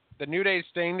mean, the New Day's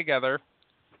staying together.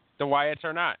 The Wyatts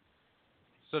are not.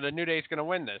 So the New Day's going to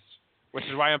win this, which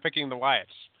is why I'm picking the Wyatts.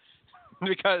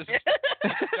 Because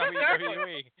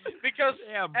WWE. Because,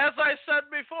 as I said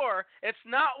before, it's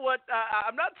not what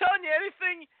I'm not telling you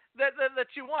anything that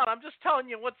you want. I'm just telling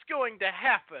you what's going to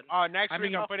happen. Next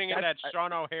week I'm putting in that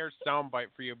Sean O'Haire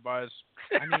soundbite for you, Buzz.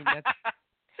 I mean,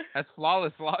 that's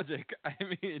flawless logic. I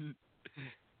mean,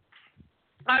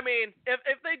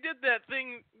 if they did that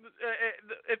thing,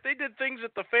 if they did things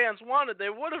that the fans wanted, they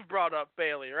would have brought up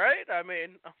Bayley, right? I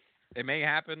mean, it may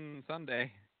happen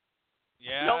Sunday.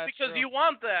 Yeah. No, because you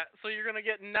want that, so you're gonna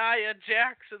get Nia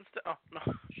Jax instead. Oh no!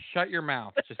 Shut your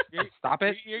mouth. Just stop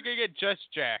it. You're gonna get Just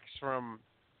Jax from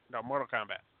Mortal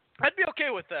Kombat. I'd be okay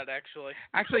with that, actually.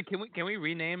 Actually, can we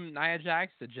rename Nia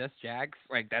Jax to Just Jax?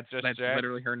 Like that's Jax.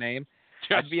 literally her name.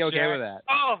 Just I'd be okay Jax. with that.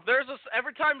 Oh,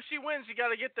 every time she wins, you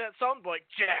gotta get that soundbite.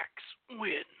 Jax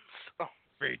wins. Oh.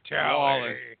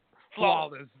 Fatality.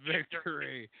 Flawless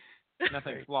victory.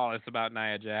 Nothing flawless about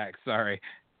Nia Jax. Sorry.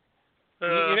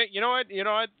 You know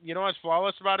what's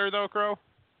flawless about her though, Crow?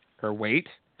 Her weight.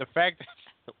 The fact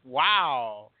that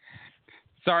wow.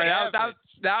 Sorry, that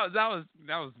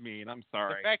was mean. I'm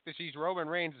sorry. The fact that she's Roman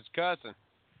Reigns' cousin.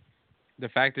 The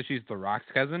fact that she's The Rock's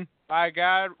cousin. By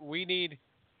God, we need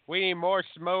more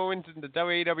Samoans in the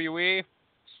WWE.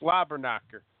 Slobber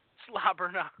knocker.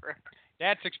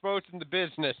 That's exposing the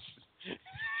business.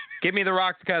 Give me The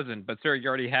Rock's cousin, but sir, you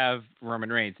already have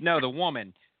Roman Reigns. No, the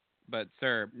woman. But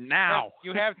sir, now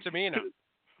you have Tamina.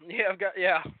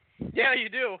 Yeah, you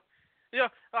do. Yeah,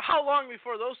 how long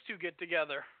before those two get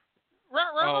together?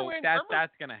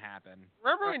 That's gonna happen.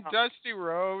 Remember when Dusty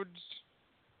Rhodes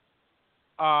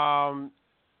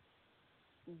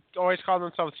always called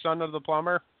himself son of the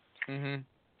plumber? Mm-hmm.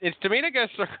 Is Tamina gonna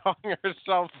start calling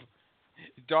herself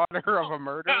daughter of a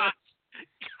murderer?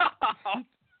 God.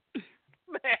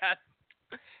 Man.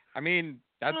 I mean,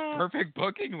 that's perfect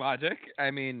booking logic.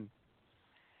 I mean,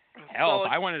 hell,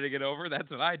 if I wanted to get over, that's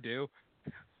what I do.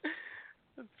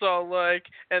 So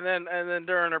and then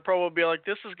during her promo, will be like,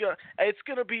 it's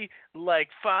gonna be like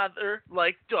father,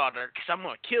 like daughter, 'cause I'm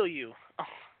gonna kill you.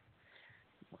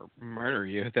 Or murder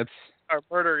you. That's. Or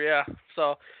murder, yeah.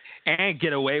 So. And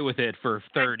get away with it for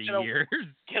 30 years.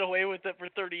 Get away with it for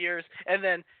 30 years, and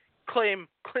then claim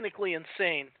clinically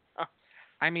insane.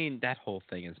 I mean, that whole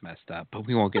thing is messed up, but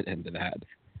we won't get into that.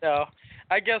 No,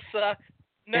 I guess.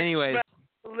 Anyways,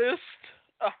 list.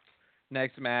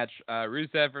 Next match,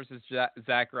 Rusev versus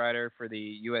Zack Ryder for the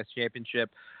U.S.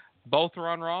 Championship. Both are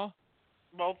on Raw.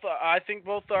 Both, I think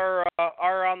both are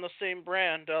on the same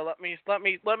brand. Let me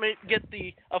get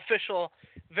the official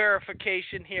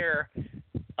verification here.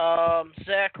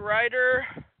 Zack Ryder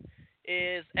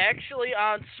is actually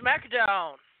on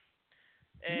SmackDown,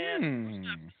 and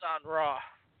Rusev's on Raw.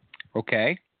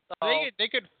 Okay. So, they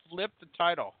could flip the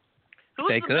title.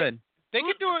 They could. They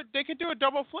could do a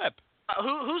double flip.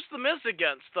 Who's the Miz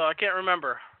against? Though I can't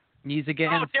remember. He's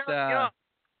against Darren Young.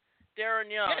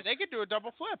 Darren Young. Yeah, they could do a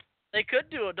double flip. They could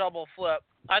do a double flip.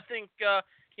 I think.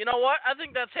 You know what? I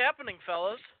think that's happening,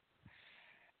 fellas.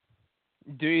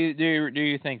 Do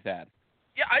you think that?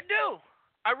 Yeah, I do.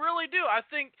 I really do. I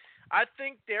think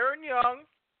Darren Young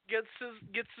gets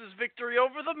his victory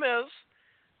over the Miz,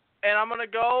 and I'm gonna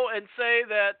go and say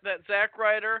that Zack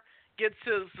Ryder gets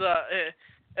his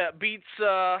beats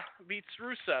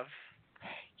Rusev.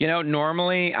 You know,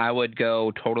 normally I would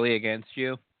go totally against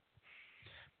you,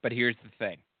 but here's the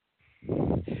thing.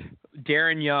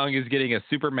 Darren Young is getting a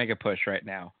super mega push right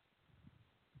now.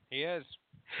 He is.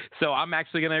 So I'm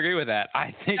actually going to agree with that.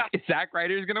 I think Zack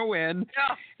Ryder's going to win,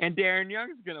 and Darren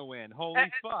Young's going to win.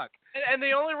 Holy fuck. And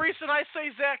the only reason I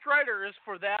say Zack Ryder is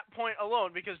for that point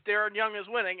alone, because Darren Young is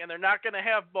winning, and they're not going to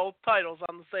have both titles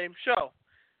on the same show.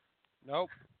 Nope.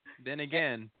 Then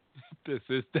again, this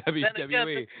is WWE. Then again,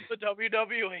 this is the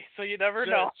WWE, so you never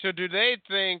know. So do they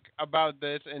think about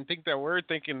this and think that we're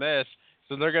thinking this,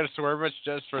 so they're going to swerve us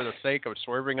just for the sake of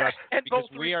swerving us because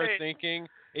we are thinking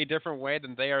a different way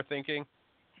than they are thinking?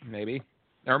 Maybe.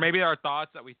 Or maybe our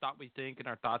thoughts that we thought we think and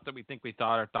our thoughts that we think we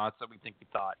thought, our thoughts that we think we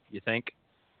thought. You think?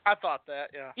 I thought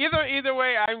that, yeah. Either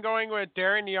way, I'm going with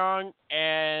Darren Young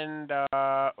and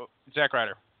Zack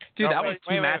Ryder. Dude, that was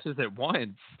two matches at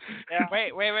once. Yeah.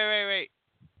 Wait.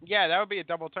 Yeah, that would be a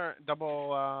double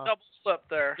slip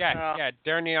there. Yeah,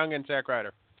 Darren Young and Zack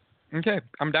Ryder. Okay,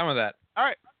 I'm done with that. All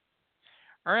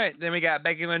right, then we got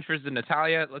Becky Lynch versus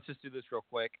Natalya. Let's just do this real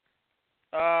quick.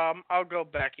 I'll go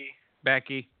Becky.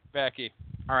 Becky.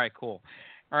 All right, cool.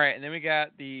 All right, and then we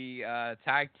got the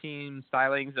tag team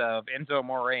stylings of Enzo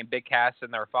Amore and Big Cass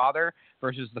and their father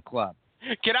versus the Club.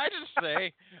 Can I just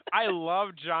say, I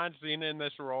love John Cena in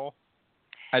this role.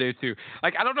 I do too.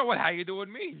 Like, I don't know what how you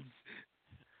doing means.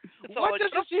 What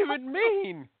does this even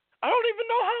mean? I don't even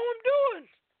know how I'm doing.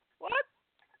 What?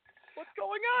 What's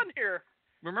going on here?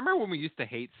 Remember when we used to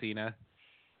hate Cena?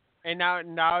 And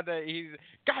now that he's...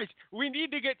 Guys, we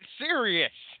need to get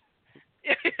serious.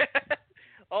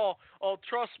 oh,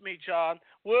 trust me, John.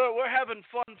 We're having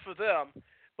fun for them,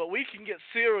 but we can get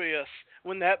serious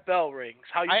when that bell rings.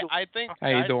 How you doing? I think. How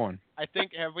you doing? I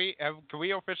think can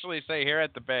we officially say here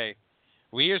at the Bay,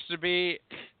 we used to be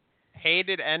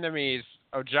hated enemies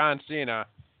of John Cena,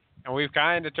 and we've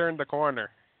kind of turned the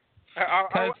corner.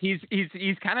 Because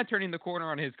he's kind of turning the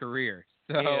corner on his career.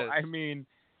 So I mean.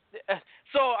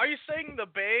 So are you saying the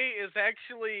Bay is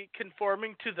actually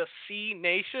conforming to the C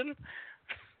Nation?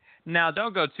 Now,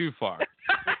 don't go too far.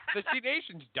 The C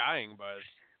Nation's dying, Buzz.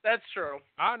 That's true.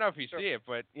 I don't know if you see it,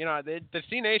 but the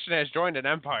C Nation has joined an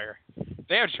empire.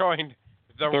 They have joined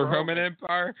the Roman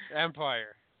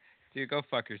Empire. Dude, go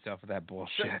fuck yourself with that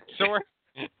bullshit. So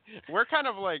we're kind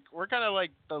of like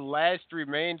the last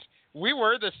remains. We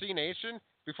were the C Nation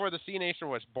before the C Nation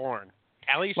was born.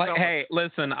 At least. Hey,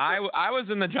 listen, I was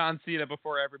in the John Cena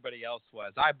before everybody else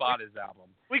was. I bought his album.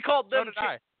 We called them. So did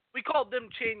I. We called them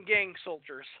Chain Gang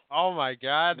soldiers. Oh my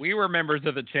God. We were members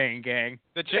of the Chain Gang.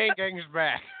 The Chain Gang's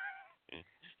back.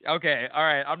 Okay, all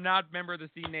right. I'm not a member of the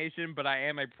C Nation, but I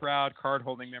am a proud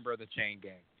card-holding member of the Chain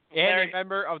Gang. And a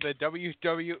member of the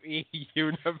WWE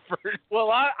Universe.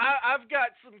 Well, I've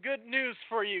got some good news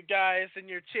for you guys in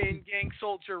your Chain Gang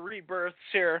soldier rebirths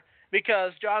here,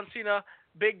 because John Cena,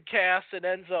 Big Cass, and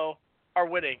Enzo are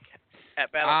winning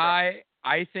at Battleground.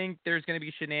 I think there's going to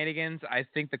be shenanigans. I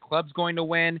think the club's going to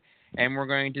win, and we're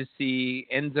going to see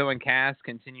Enzo and Cass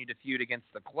continue to feud against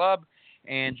the club,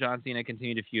 and John Cena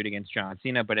continue to feud against John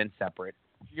Cena, but in separate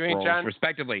roles,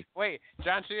 respectively. Wait,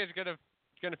 John Cena's gonna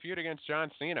feud against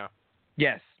John Cena.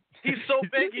 Yes. He's so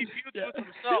big he feuds with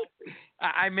himself.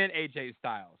 I meant AJ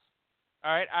Styles.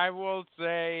 All right, I will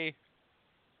say.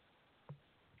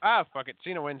 Fuck it,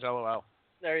 Cena wins. LOL.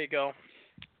 There you go.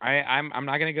 I'm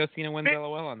not gonna go Cena wins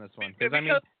LOL on this one because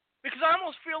I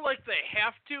almost feel like they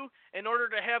have to in order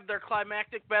to have their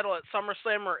climactic battle at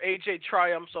SummerSlam, or AJ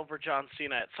triumphs over John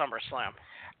Cena at SummerSlam.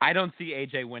 I don't see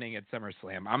AJ winning at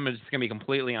SummerSlam. I'm just gonna be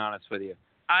completely honest with you.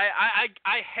 I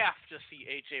have to see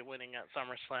AJ winning at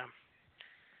SummerSlam.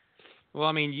 Well,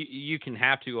 I mean, you can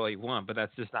have to all you want, but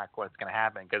that's just not what's going to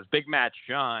happen, because Big Match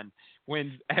John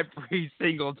wins every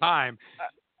single time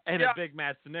in a big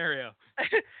match scenario.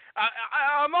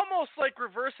 I'm almost like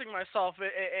reversing myself.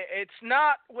 It's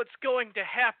not what's going to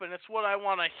happen. It's what I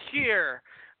want to hear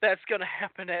that's going to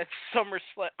happen at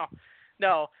SummerSlam.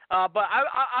 No, but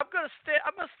I'm going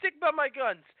to stick by my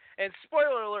guns. And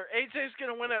spoiler alert, AJ's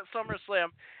going to win at SummerSlam,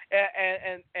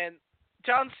 and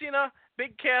John Cena,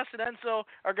 Big Cass, and Enzo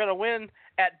are going to win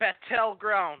at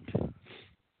Battleground.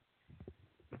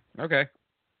 Okay.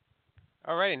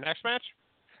 All right, next match?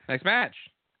 Next match.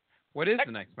 What is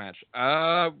the next match?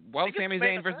 Sami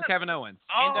Zayn versus Kevin Owens.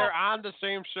 Oh. And they're on the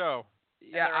same show.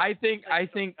 Yeah, I think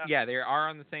they are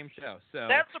on the same show. So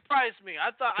that surprised me.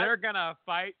 I thought they're going to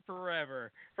fight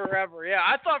forever. Forever, yeah.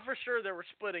 I thought for sure they were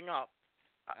splitting up.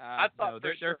 I thought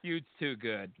their feud's too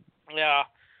good. Yeah.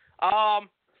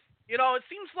 It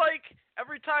seems like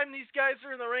every time these guys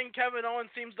are in the ring, Kevin Owens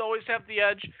seems to always have the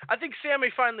edge. I think Sammy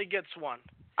finally gets one.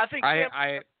 I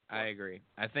agree.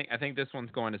 I think this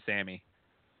one's going to Sammy.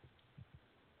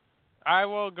 I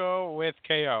will go with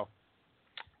KO.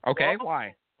 Okay,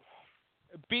 why?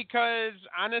 Because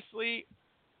honestly,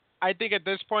 I think at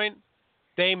this point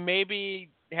they may be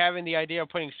having the idea of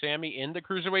putting Sammy in the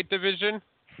cruiserweight division.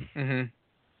 Mm-hmm.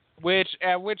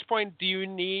 At which point do you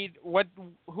need what?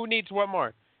 Who needs what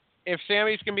more? If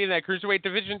Sammy's going to be in that cruiserweight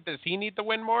division, does he need to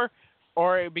win more?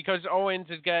 Or because Owens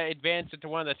is going to advance into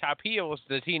one of the top heels,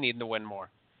 does he need to win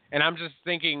more? And I'm just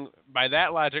thinking, by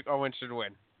that logic, Owens should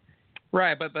win.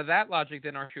 Right, but by that logic,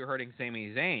 then aren't you hurting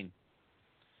Sami Zayn?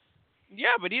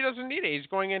 Yeah, but he doesn't need it. He's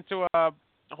going into a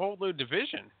whole new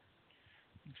division.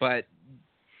 But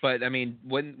I mean,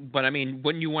 wouldn't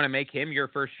you want to make him your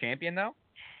first champion though?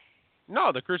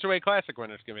 No, the Cruiserweight Classic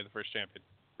winner is going to be the first champion.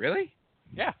 Really?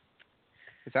 Yeah.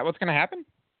 Is that what's going to happen?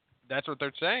 That's what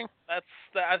they're saying.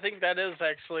 I think that is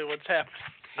actually what's happening.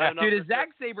 Yeah. Dude, if Zack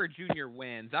Sabre Jr.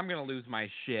 wins, I'm going to lose my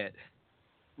shit.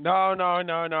 No.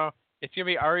 It's going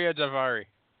to be Arya Daivari.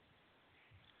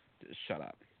 Shut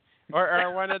up.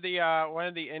 Or one of the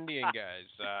Indian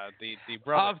guys, the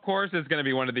brother. Of course, it's going to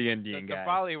be one of the Indian guys. The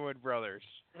Bollywood brothers.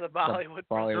 The Bollywood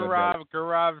brothers.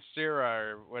 Gaurav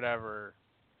Sira or whatever.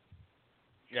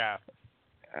 Yeah.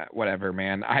 Whatever,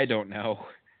 man. I don't know.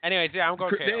 Anyways, yeah, I'm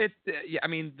going KO. I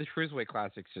mean, the Cruiserweight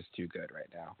Classic's just too good right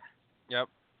now. Yep.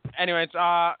 Anyways,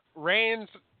 Reigns,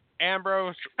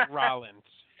 Ambrose, Rollins.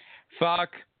 Fuck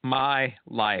my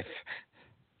life.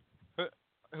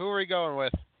 Who are we going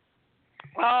with?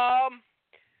 I'm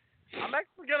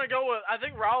actually gonna go with. I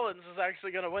think Rollins is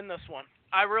actually gonna win this one.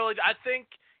 I think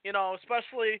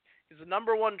especially he's the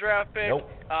number 1 draft pick. Nope.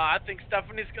 I think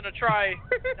Stephanie's gonna try.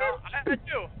 No,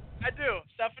 I do.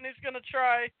 Stephanie's gonna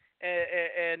try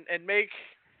and make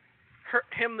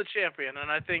him the champion,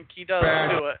 and I think he does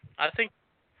do it. I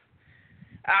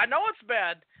know it's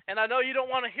bad, and I know you don't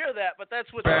want to hear that, but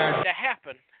that's what's going to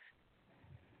happen.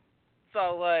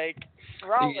 So,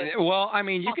 Rollins. Well, I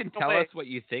mean, you can tell us what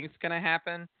you think's going to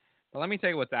happen, but let me tell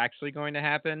you what's actually going to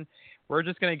happen. We're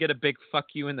just going to get a big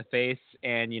fuck you in the face,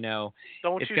 and,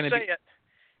 Don't you say it.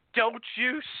 Don't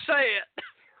you say it.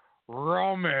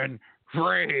 Roman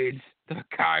Reigns, the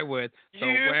guy with the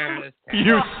weirdest hair.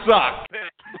 You suck.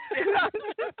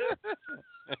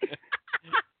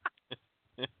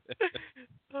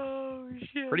 Oh,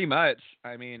 shit. Pretty much.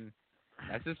 I mean,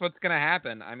 that's just what's going to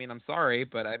happen. I mean, I'm sorry,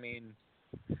 but I mean...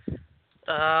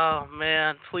 Oh,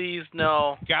 man, please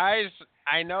no. Guys,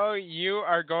 I know you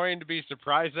are going to be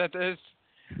surprised at this.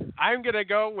 I'm going to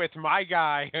go with my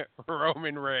guy,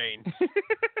 Roman Reigns.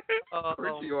 Of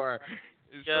course you are.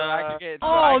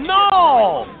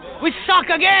 No! We suck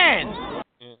again!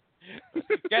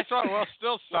 Guess what? We'll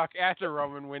still suck after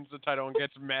Roman wins the title and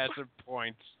gets massive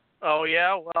points. Oh,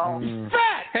 yeah? Well...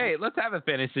 Hey, let's have a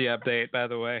fantasy update, by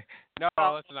the way. No,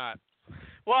 let's not.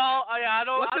 Well, I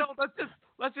don't...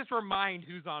 Let's just remind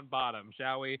who's on bottom,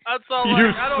 shall we? That's all. You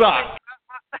I don't suck.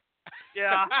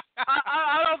 Yeah,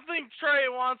 I don't think Trey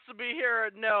wants to be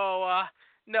here. No,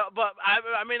 but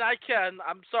I mean I can.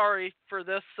 I'm sorry for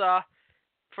this. For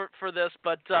this,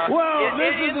 but well,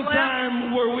 this is the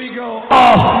time where we go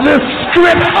off the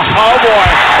script. Oh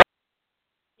boy.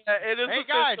 It is hey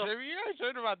guys, have you guys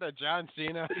heard about the John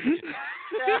Cena?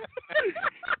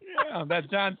 Yeah,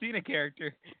 that John Cena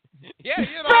character. Yeah,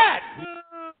 you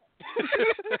know.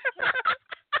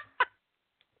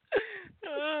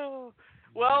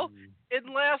 Well,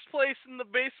 in last place in the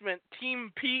basement,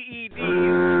 Team PED.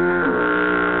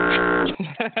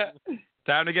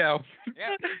 Time to go.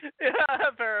 Yeah.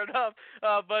 Yeah, fair enough.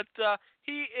 But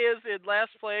he is in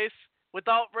last place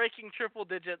without breaking triple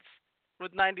digits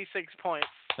with 96 points.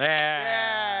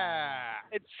 Yeah.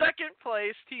 In second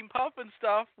place, Team Puff and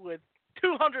Stuff with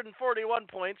 241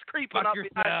 points, creeping up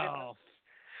behind him.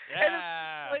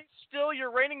 Yeah. And still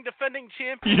your reigning defending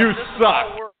champion. You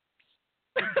suck.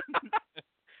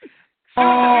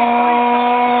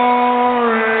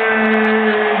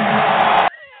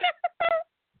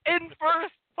 In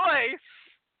first place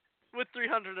with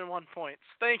 301 points.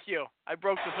 Thank you. I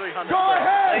broke the 300. Go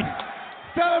ahead!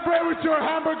 Celebrate with your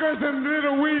hamburgers and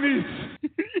little weenies.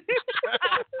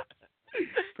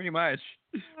 Pretty much.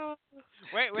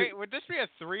 Wait, would this be a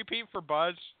three-peat for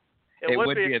Buzz? It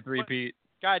would be a three-peat.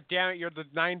 God damn it, you're the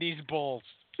 90s Bulls.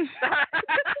 In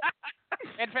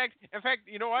fact,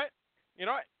 you know what?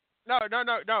 No,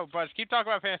 Buzz, keep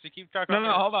talking about fantasy. Keep talking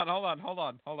about fantasy.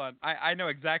 Hold on. I know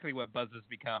exactly what Buzz has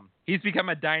become. He's become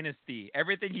a dynasty.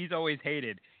 Everything he's always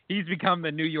hated. He's become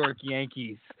the New York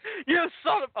Yankees. You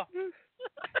son of a...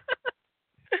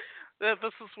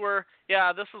 This is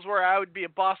where I would be a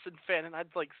Boston fan and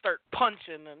I'd start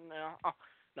punching and no.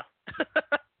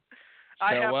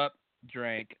 Show up,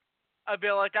 drink. I'd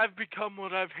be like, I've become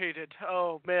what I've hated.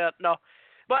 Oh man, no.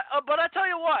 But I tell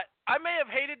you what, I may have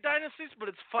hated dynasties, but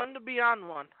it's fun to be on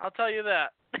one. I'll tell you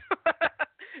that.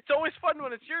 It's always fun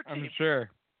when it's your team. I'm sure.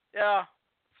 Yeah.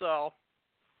 So.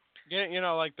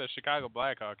 Like the Chicago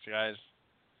Blackhawks guys.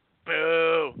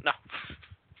 Boo. No.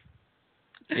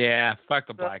 Yeah, fuck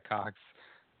the Blackhawks.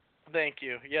 Thank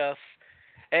you. Yes.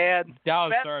 And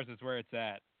Dallas Stars is where it's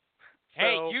at.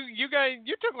 Hey, you guys,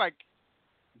 you took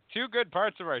two good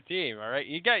parts of our team. All right,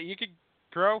 you could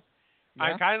grow. Yeah.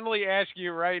 I kindly ask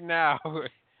you right now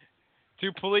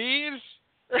to please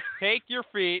take your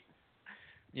feet.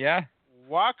 Yeah.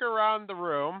 Walk around the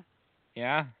room.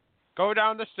 Yeah. Go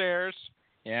down the stairs.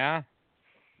 Yeah.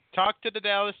 Talk to the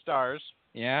Dallas Stars.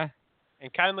 Yeah.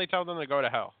 And kindly tell them to go to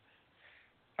hell.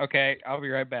 Okay, I'll be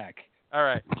right back. All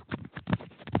right.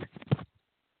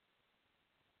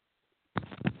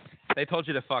 They told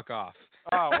you to fuck off.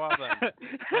 Oh, well then.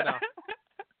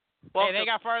 Well, hey, they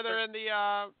got farther in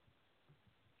the.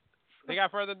 They got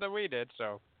further than we did,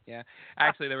 so. Yeah.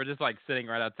 Actually, they were just sitting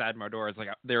right outside my doors.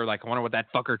 They were I wonder what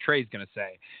that fucker Trey's gonna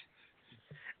say.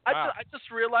 I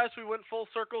just realized we went full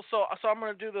circle, so I'm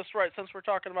gonna do this right since we're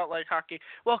talking about hockey.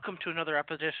 Welcome to another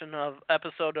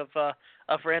episode of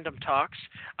Random Talks.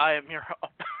 I am your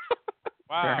host.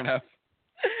 Wow. Fair enough.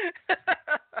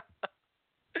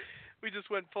 we just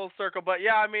went full circle. But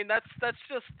yeah, I mean that's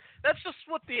just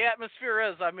what the atmosphere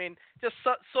is. I mean, just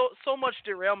so much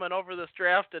derailment over this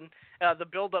draft and the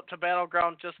build up to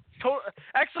Battleground.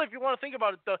 Actually, if you want to think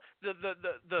about it,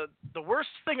 the worst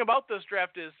thing about this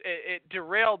draft is it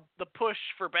derailed the push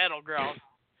for Battleground.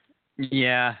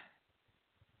 Yeah.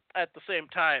 At the same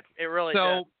time, it really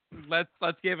so did.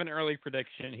 let's give an early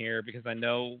prediction here because I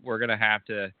know we're gonna have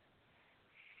to.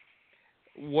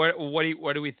 What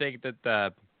do we think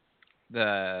that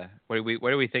what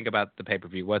do we think about the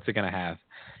pay-per-view? What's it gonna have?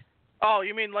 Oh,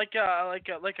 you mean like a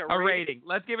rating?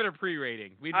 Let's give it a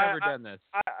pre-rating. We've never done this.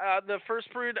 The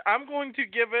first period, I'm going to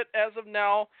give it as of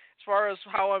now, as far as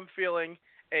how I'm feeling,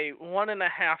 a 1.5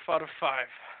 out of 5.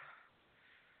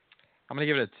 I'm gonna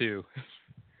give it a 2.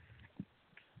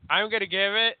 I'm gonna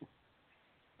give it.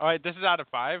 All right, this is out of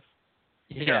 5.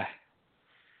 Yeah. Sure.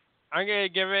 I'm gonna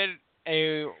give it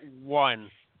a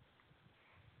 1.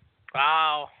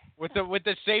 Wow. With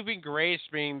the saving grace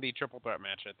being the triple threat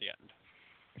match at the end.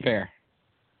 Fair.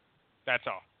 That's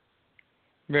all.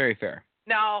 Very fair.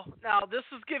 Now this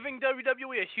is giving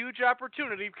WWE a huge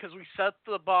opportunity because we set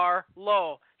the bar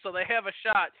low, so they have a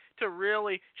shot to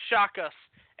really shock us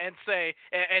and say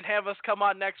and have us come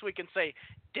on next week and say,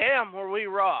 "Damn, were we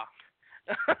wrong?"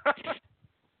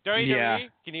 WWE,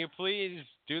 can you please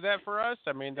do that for us?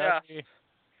 I mean,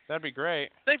 that'd be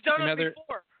great. They've done it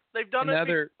before. It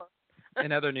before.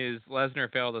 In other news,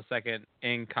 Lesnar failed a second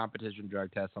in-competition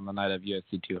drug test on the night of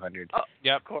UFC 200. Oh,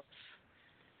 yep. Of course.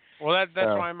 Well, that's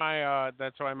why my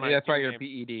that's why your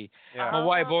PED. Yeah. I'm a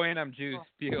white boy and I'm juiced.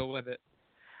 Deal with it.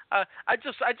 I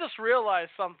just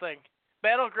realized something.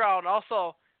 Battleground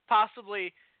also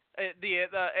possibly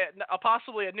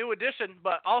possibly a new addition,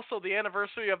 but also the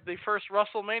anniversary of the first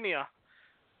WrestleMania.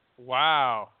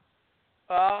 Wow.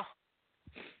 I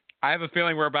have a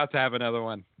feeling we're about to have another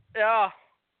one. Yeah.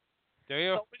 Do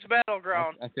you? It's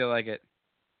Battleground. I feel like it.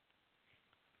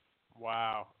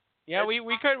 Wow. Yeah, we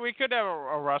could have a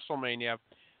WrestleMania.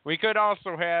 We could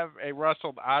also have a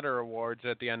Wrestled Otter Awards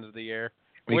at the end of the year.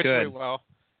 We could. We will.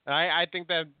 I think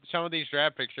that some of these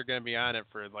draft picks are going to be on it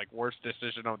for like worst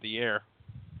decision of the year.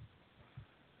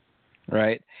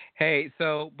 Right. Hey,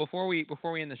 so before we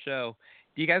end the show,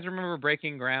 do you guys remember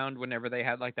Breaking Ground whenever they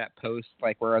had like that post,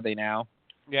 like where are they now?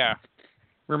 Yeah.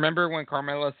 Remember when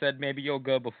Carmella said maybe you'll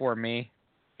go before me?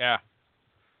 Yeah.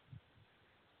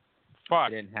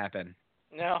 Fuck. It didn't happen.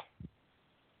 No.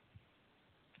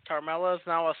 Carmella is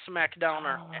now a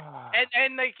SmackDowner.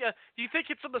 and they, do you think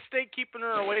it's a mistake keeping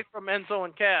her away from Enzo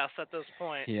and Cass at this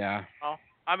point? Yeah. Oh,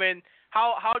 I mean,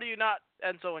 how do you not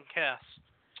Enzo and Cass?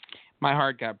 My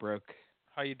heart got broke.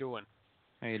 How you doing?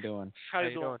 How you doing?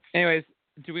 Anyways,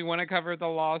 do we want to cover the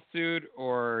lawsuit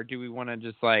or do we want to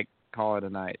just like call it a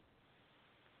night?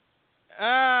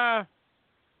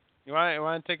 You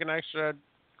want to take an extra? Can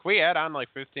we add on like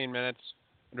 15 minutes?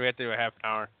 Or do we have to do a half an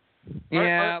hour?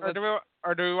 Yeah.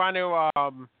 Or do we want to?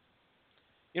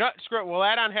 You know what? Screw it. We'll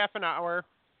add on half an hour,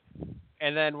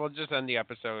 and then we'll just end the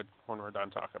episode when we're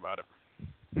done talking about it.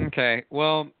 Okay.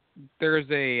 Well, there's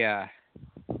a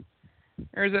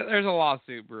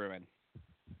lawsuit brewing.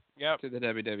 Yep. To the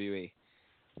WWE.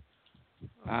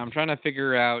 I'm trying to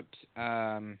figure out.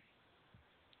 Trying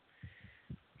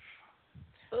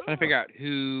to figure out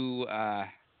who.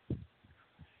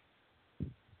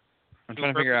 I'm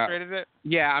trying to figure out. It?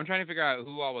 Yeah, I'm trying to figure out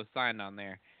who all was signed on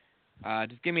there.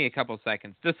 Just give me a couple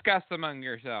seconds. Discuss among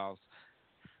yourselves.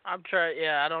 I'm trying.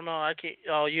 Yeah, I don't know. I can't.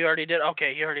 Oh, you already did.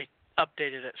 Okay, you already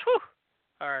updated it. Whew.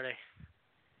 Alrighty.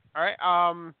 All right.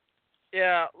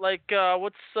 Yeah. Like,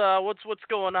 what's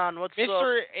going on? What's at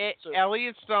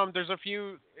least there's a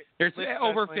few. There's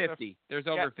over 50. There's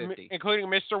over 50, including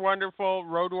Mr. Wonderful,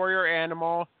 Road Warrior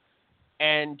Animal,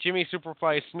 and Jimmy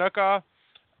Superfly Snuka.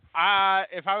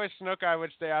 If I was Snuka, I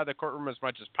would stay out of the courtroom as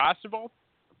much as possible.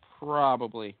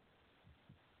 Probably.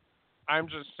 I'm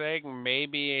just saying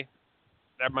maybe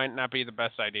that might not be the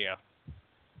best idea.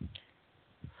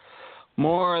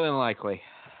 More than likely.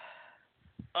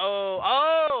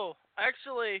 Oh,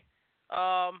 actually,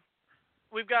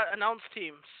 we've got announced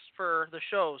teams for the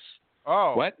shows.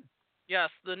 Oh. What? Yes,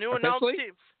 the new announced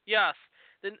teams. Yes.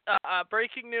 The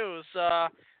breaking news,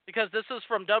 because this is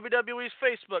from WWE's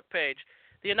Facebook page.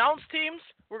 The announced teams,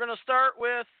 we're going to start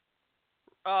with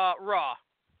Raw.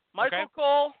 Michael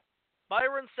Cole,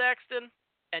 Byron Saxton,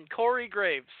 and Corey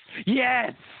Graves.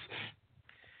 Yes!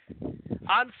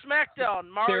 On SmackDown,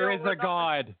 There is a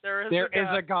God. There is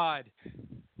a God.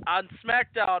 On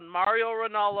SmackDown, Mario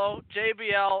Ranallo,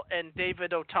 JBL, and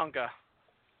David Otunga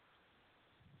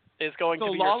is going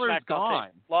to be Lawler's your SmackDown gone.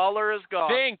 team. Lawler is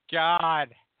gone. Thank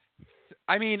God.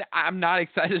 I mean, I'm not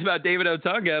excited about David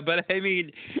Otunga, but I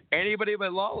mean, anybody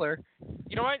but Lawler.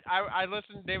 You know what? I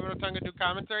listened to David Otunga do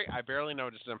commentary. I barely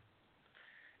noticed him.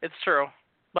 It's true.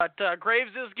 But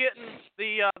Graves is getting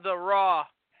the Raw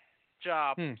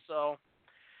job. So,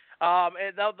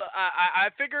 and I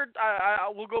figured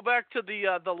I will go back to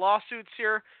the lawsuits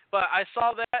here. But I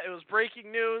saw that it was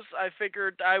breaking news. I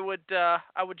figured I would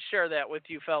share that with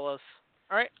you fellas.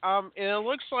 All right. And it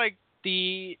looks like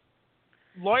the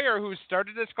lawyer who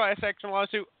started this class action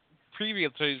lawsuit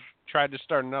previously tried to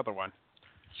start another one.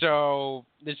 So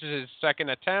this is his second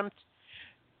attempt.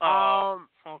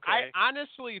 Okay. I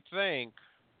honestly think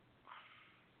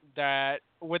that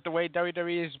with the way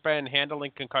WWE has been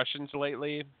handling concussions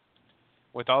lately,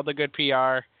 with all the good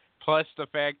PR, plus the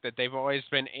fact that they've always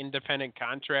been independent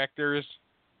contractors,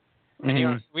 and, you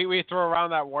know, we throw around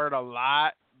that word a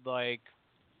lot, like,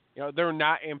 you know, they're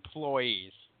not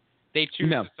employees. They choose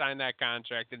to sign that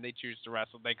contract and they choose to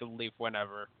wrestle. They can leave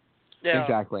whenever. Yeah.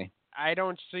 Exactly. I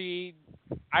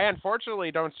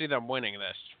unfortunately don't see them winning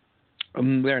this.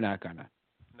 They're not gonna.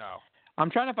 No. I'm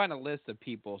trying to find a list of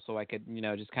people so I could, you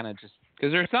know, just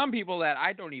because there's some people that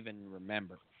I don't even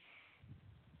remember.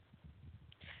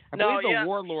 I believe the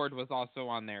Warlord was also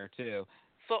on there too.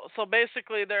 So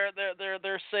basically, they're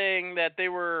saying that they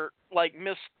were like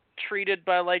mistreated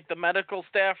by like the medical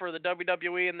staff or the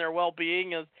WWE and their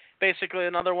well-being is basically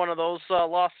another one of those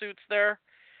lawsuits there.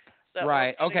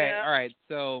 Right. Okay. All right.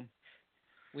 So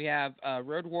we have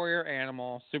Road Warrior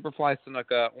Animal, Superfly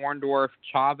Snuka, Orndorff,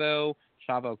 Chavo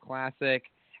Classic,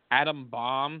 Adam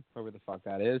Bomb, whoever the fuck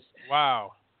that is.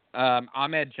 Wow.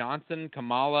 Ahmed Johnson,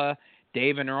 Kamala,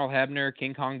 Dave and Earl Hebner,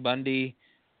 King Kong Bundy,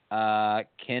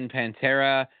 Ken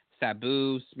Pantera,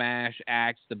 Sabu, Smash,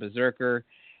 Axe, The Berserker,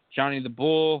 Johnny the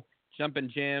Bull,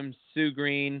 Jumpin' Jim, Sue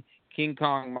Green, King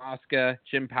Kong Mosca,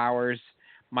 Jim Powers,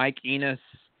 Mike Enos,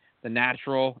 The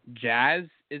Natural, Jazz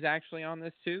is actually on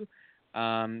this too.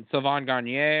 Sylvain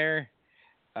Garnier,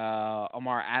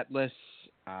 Omar Atlas,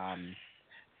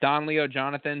 Don Leo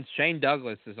Jonathan, Shane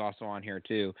Douglas is also on here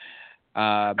too.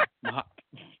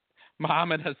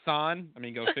 Muhammad Hassan, I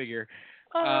mean, go figure.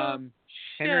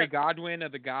 Henry Godwin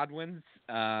of the Godwins,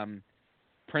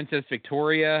 Princess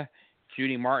Victoria,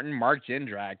 Judy Martin, Mark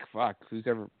Jindrak. Fuck,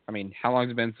 how long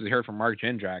has it been since we heard from Mark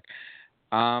Jindrak?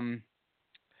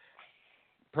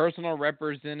 Personal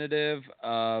representative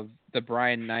of the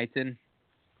Brian Knighton.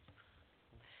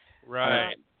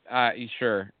 Right.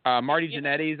 Sure. Marty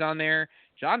Jannetty's on there.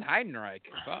 John Heidenreich.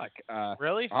 Fuck.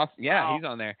 Really? Awesome. Yeah, Wow. He's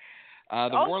on there. The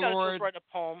I'll Warlord. just write a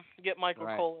poem. Get Michael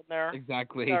Cole in there.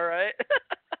 Exactly. All right.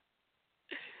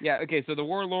 Yeah. Okay. So the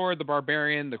Warlord, the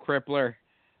Barbarian, the Crippler,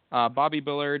 Bobby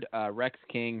Bullard, Rex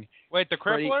King. Wait, the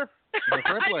Crippler? The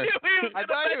Crippler. I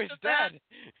thought he was dead.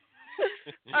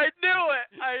 I knew it.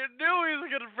 I knew he was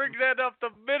gonna bring that up the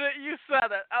minute you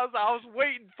said it. I was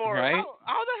waiting for it. Right?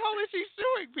 How the hell is he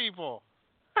suing people?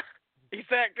 He's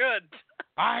that good.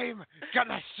 I'm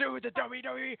gonna sue the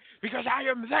WWE because I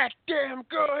am that damn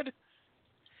good.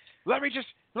 Let me just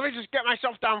get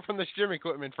myself down from this gym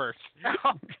equipment first.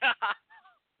 Oh God.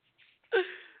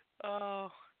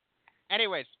 Oh.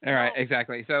 Anyways. All right.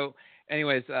 Exactly. So,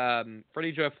 anyways,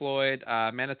 Freddie Joe Floyd,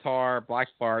 Minotaur, Black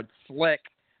Bart, Slick,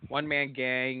 One Man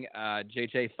Gang,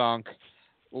 JJ Funk,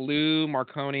 Lou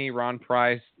Marconi, Ron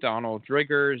Price, Donald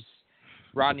Driggers,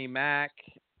 Rodney Mack,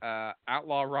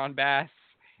 Outlaw Ron Bass,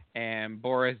 and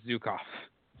Boris Zukov.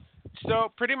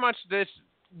 So pretty much this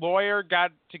lawyer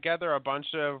got together a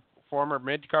bunch of former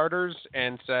mid-carders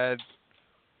and said,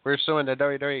 we're suing the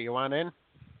WWE. You want in?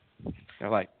 They're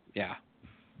like, yeah.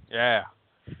 Yeah.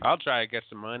 I'll try to get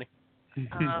some money.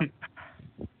 I'm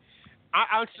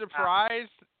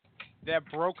surprised that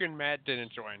Broken Matt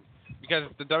didn't join because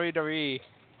the WWE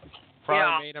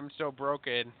probably made him so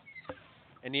broken,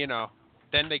 and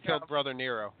then they killed Brother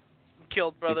Nero.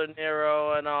 Killed Brother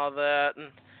Nero and all that,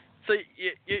 and so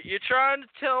you're trying to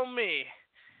tell me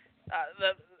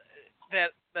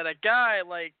that a guy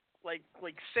like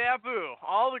Sabu,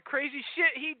 all the crazy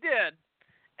shit he did,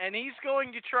 and he's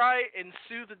going to try and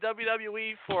sue the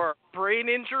WWE for brain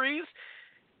injuries?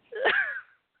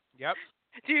 Yep.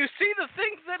 Do you see the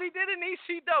things that he did in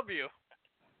ECW?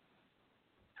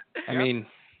 I mean,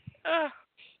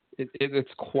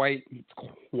 it's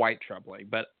quite troubling,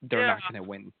 but they're not going to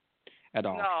win at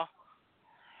all.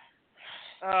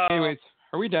 No. Anyways,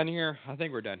 are we done here? I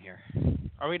think we're done here.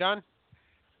 Are we done?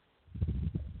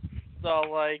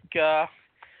 So, I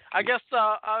guess,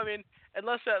 I mean,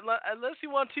 unless you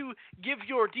want to give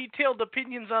your detailed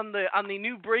opinions on the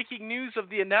new breaking news of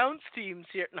the announced teams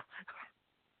here. No.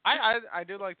 I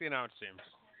do like the announced teams.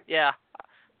 Yeah.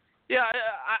 Yeah,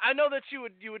 I know that you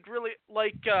would really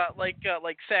like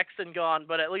Saxton gone,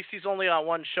 but at least he's only on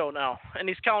one show now, and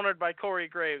he's countered by Corey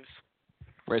Graves.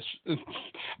 Which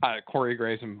Corey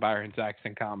Graves and Byron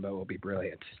Saxton combo will be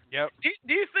brilliant. Yep.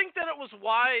 Do you think that it was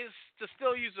wise to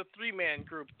still use a 3-man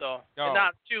group though, and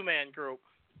not 2-man group?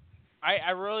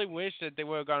 I really wish that they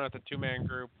would have gone with a 2-man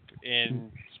group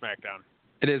in SmackDown.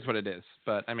 It is what it is,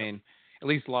 but I mean, at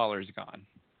least Lawler's gone.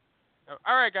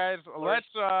 All right, guys,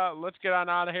 let's get on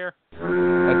out of here.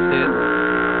 That's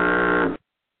it.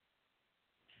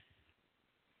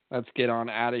 Let's get on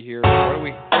out of here. What do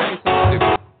we?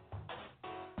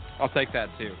 I'll take that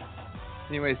too.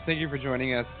 Anyways, thank you for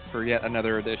joining us for yet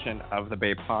another edition of the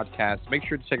Bay Podcast. Make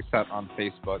sure to check us out on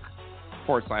Facebook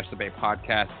 /The Bay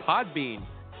Podcast. Podbean.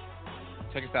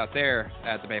 Check us out there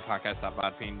at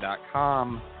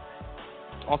thebaypodcast.podbean.com.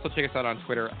 Also check us out on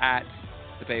Twitter at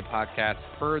the Bay Podcast.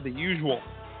 Per the usual,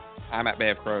 I'm at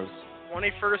Bay of Crows.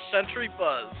 21st Century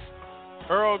Buzz.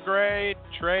 Earl Grey,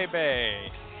 Trey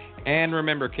Bay. And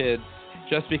remember, kids,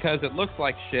 just because it looks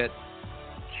like shit,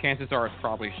 chances are it's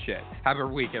probably shit. Have a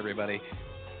week, everybody.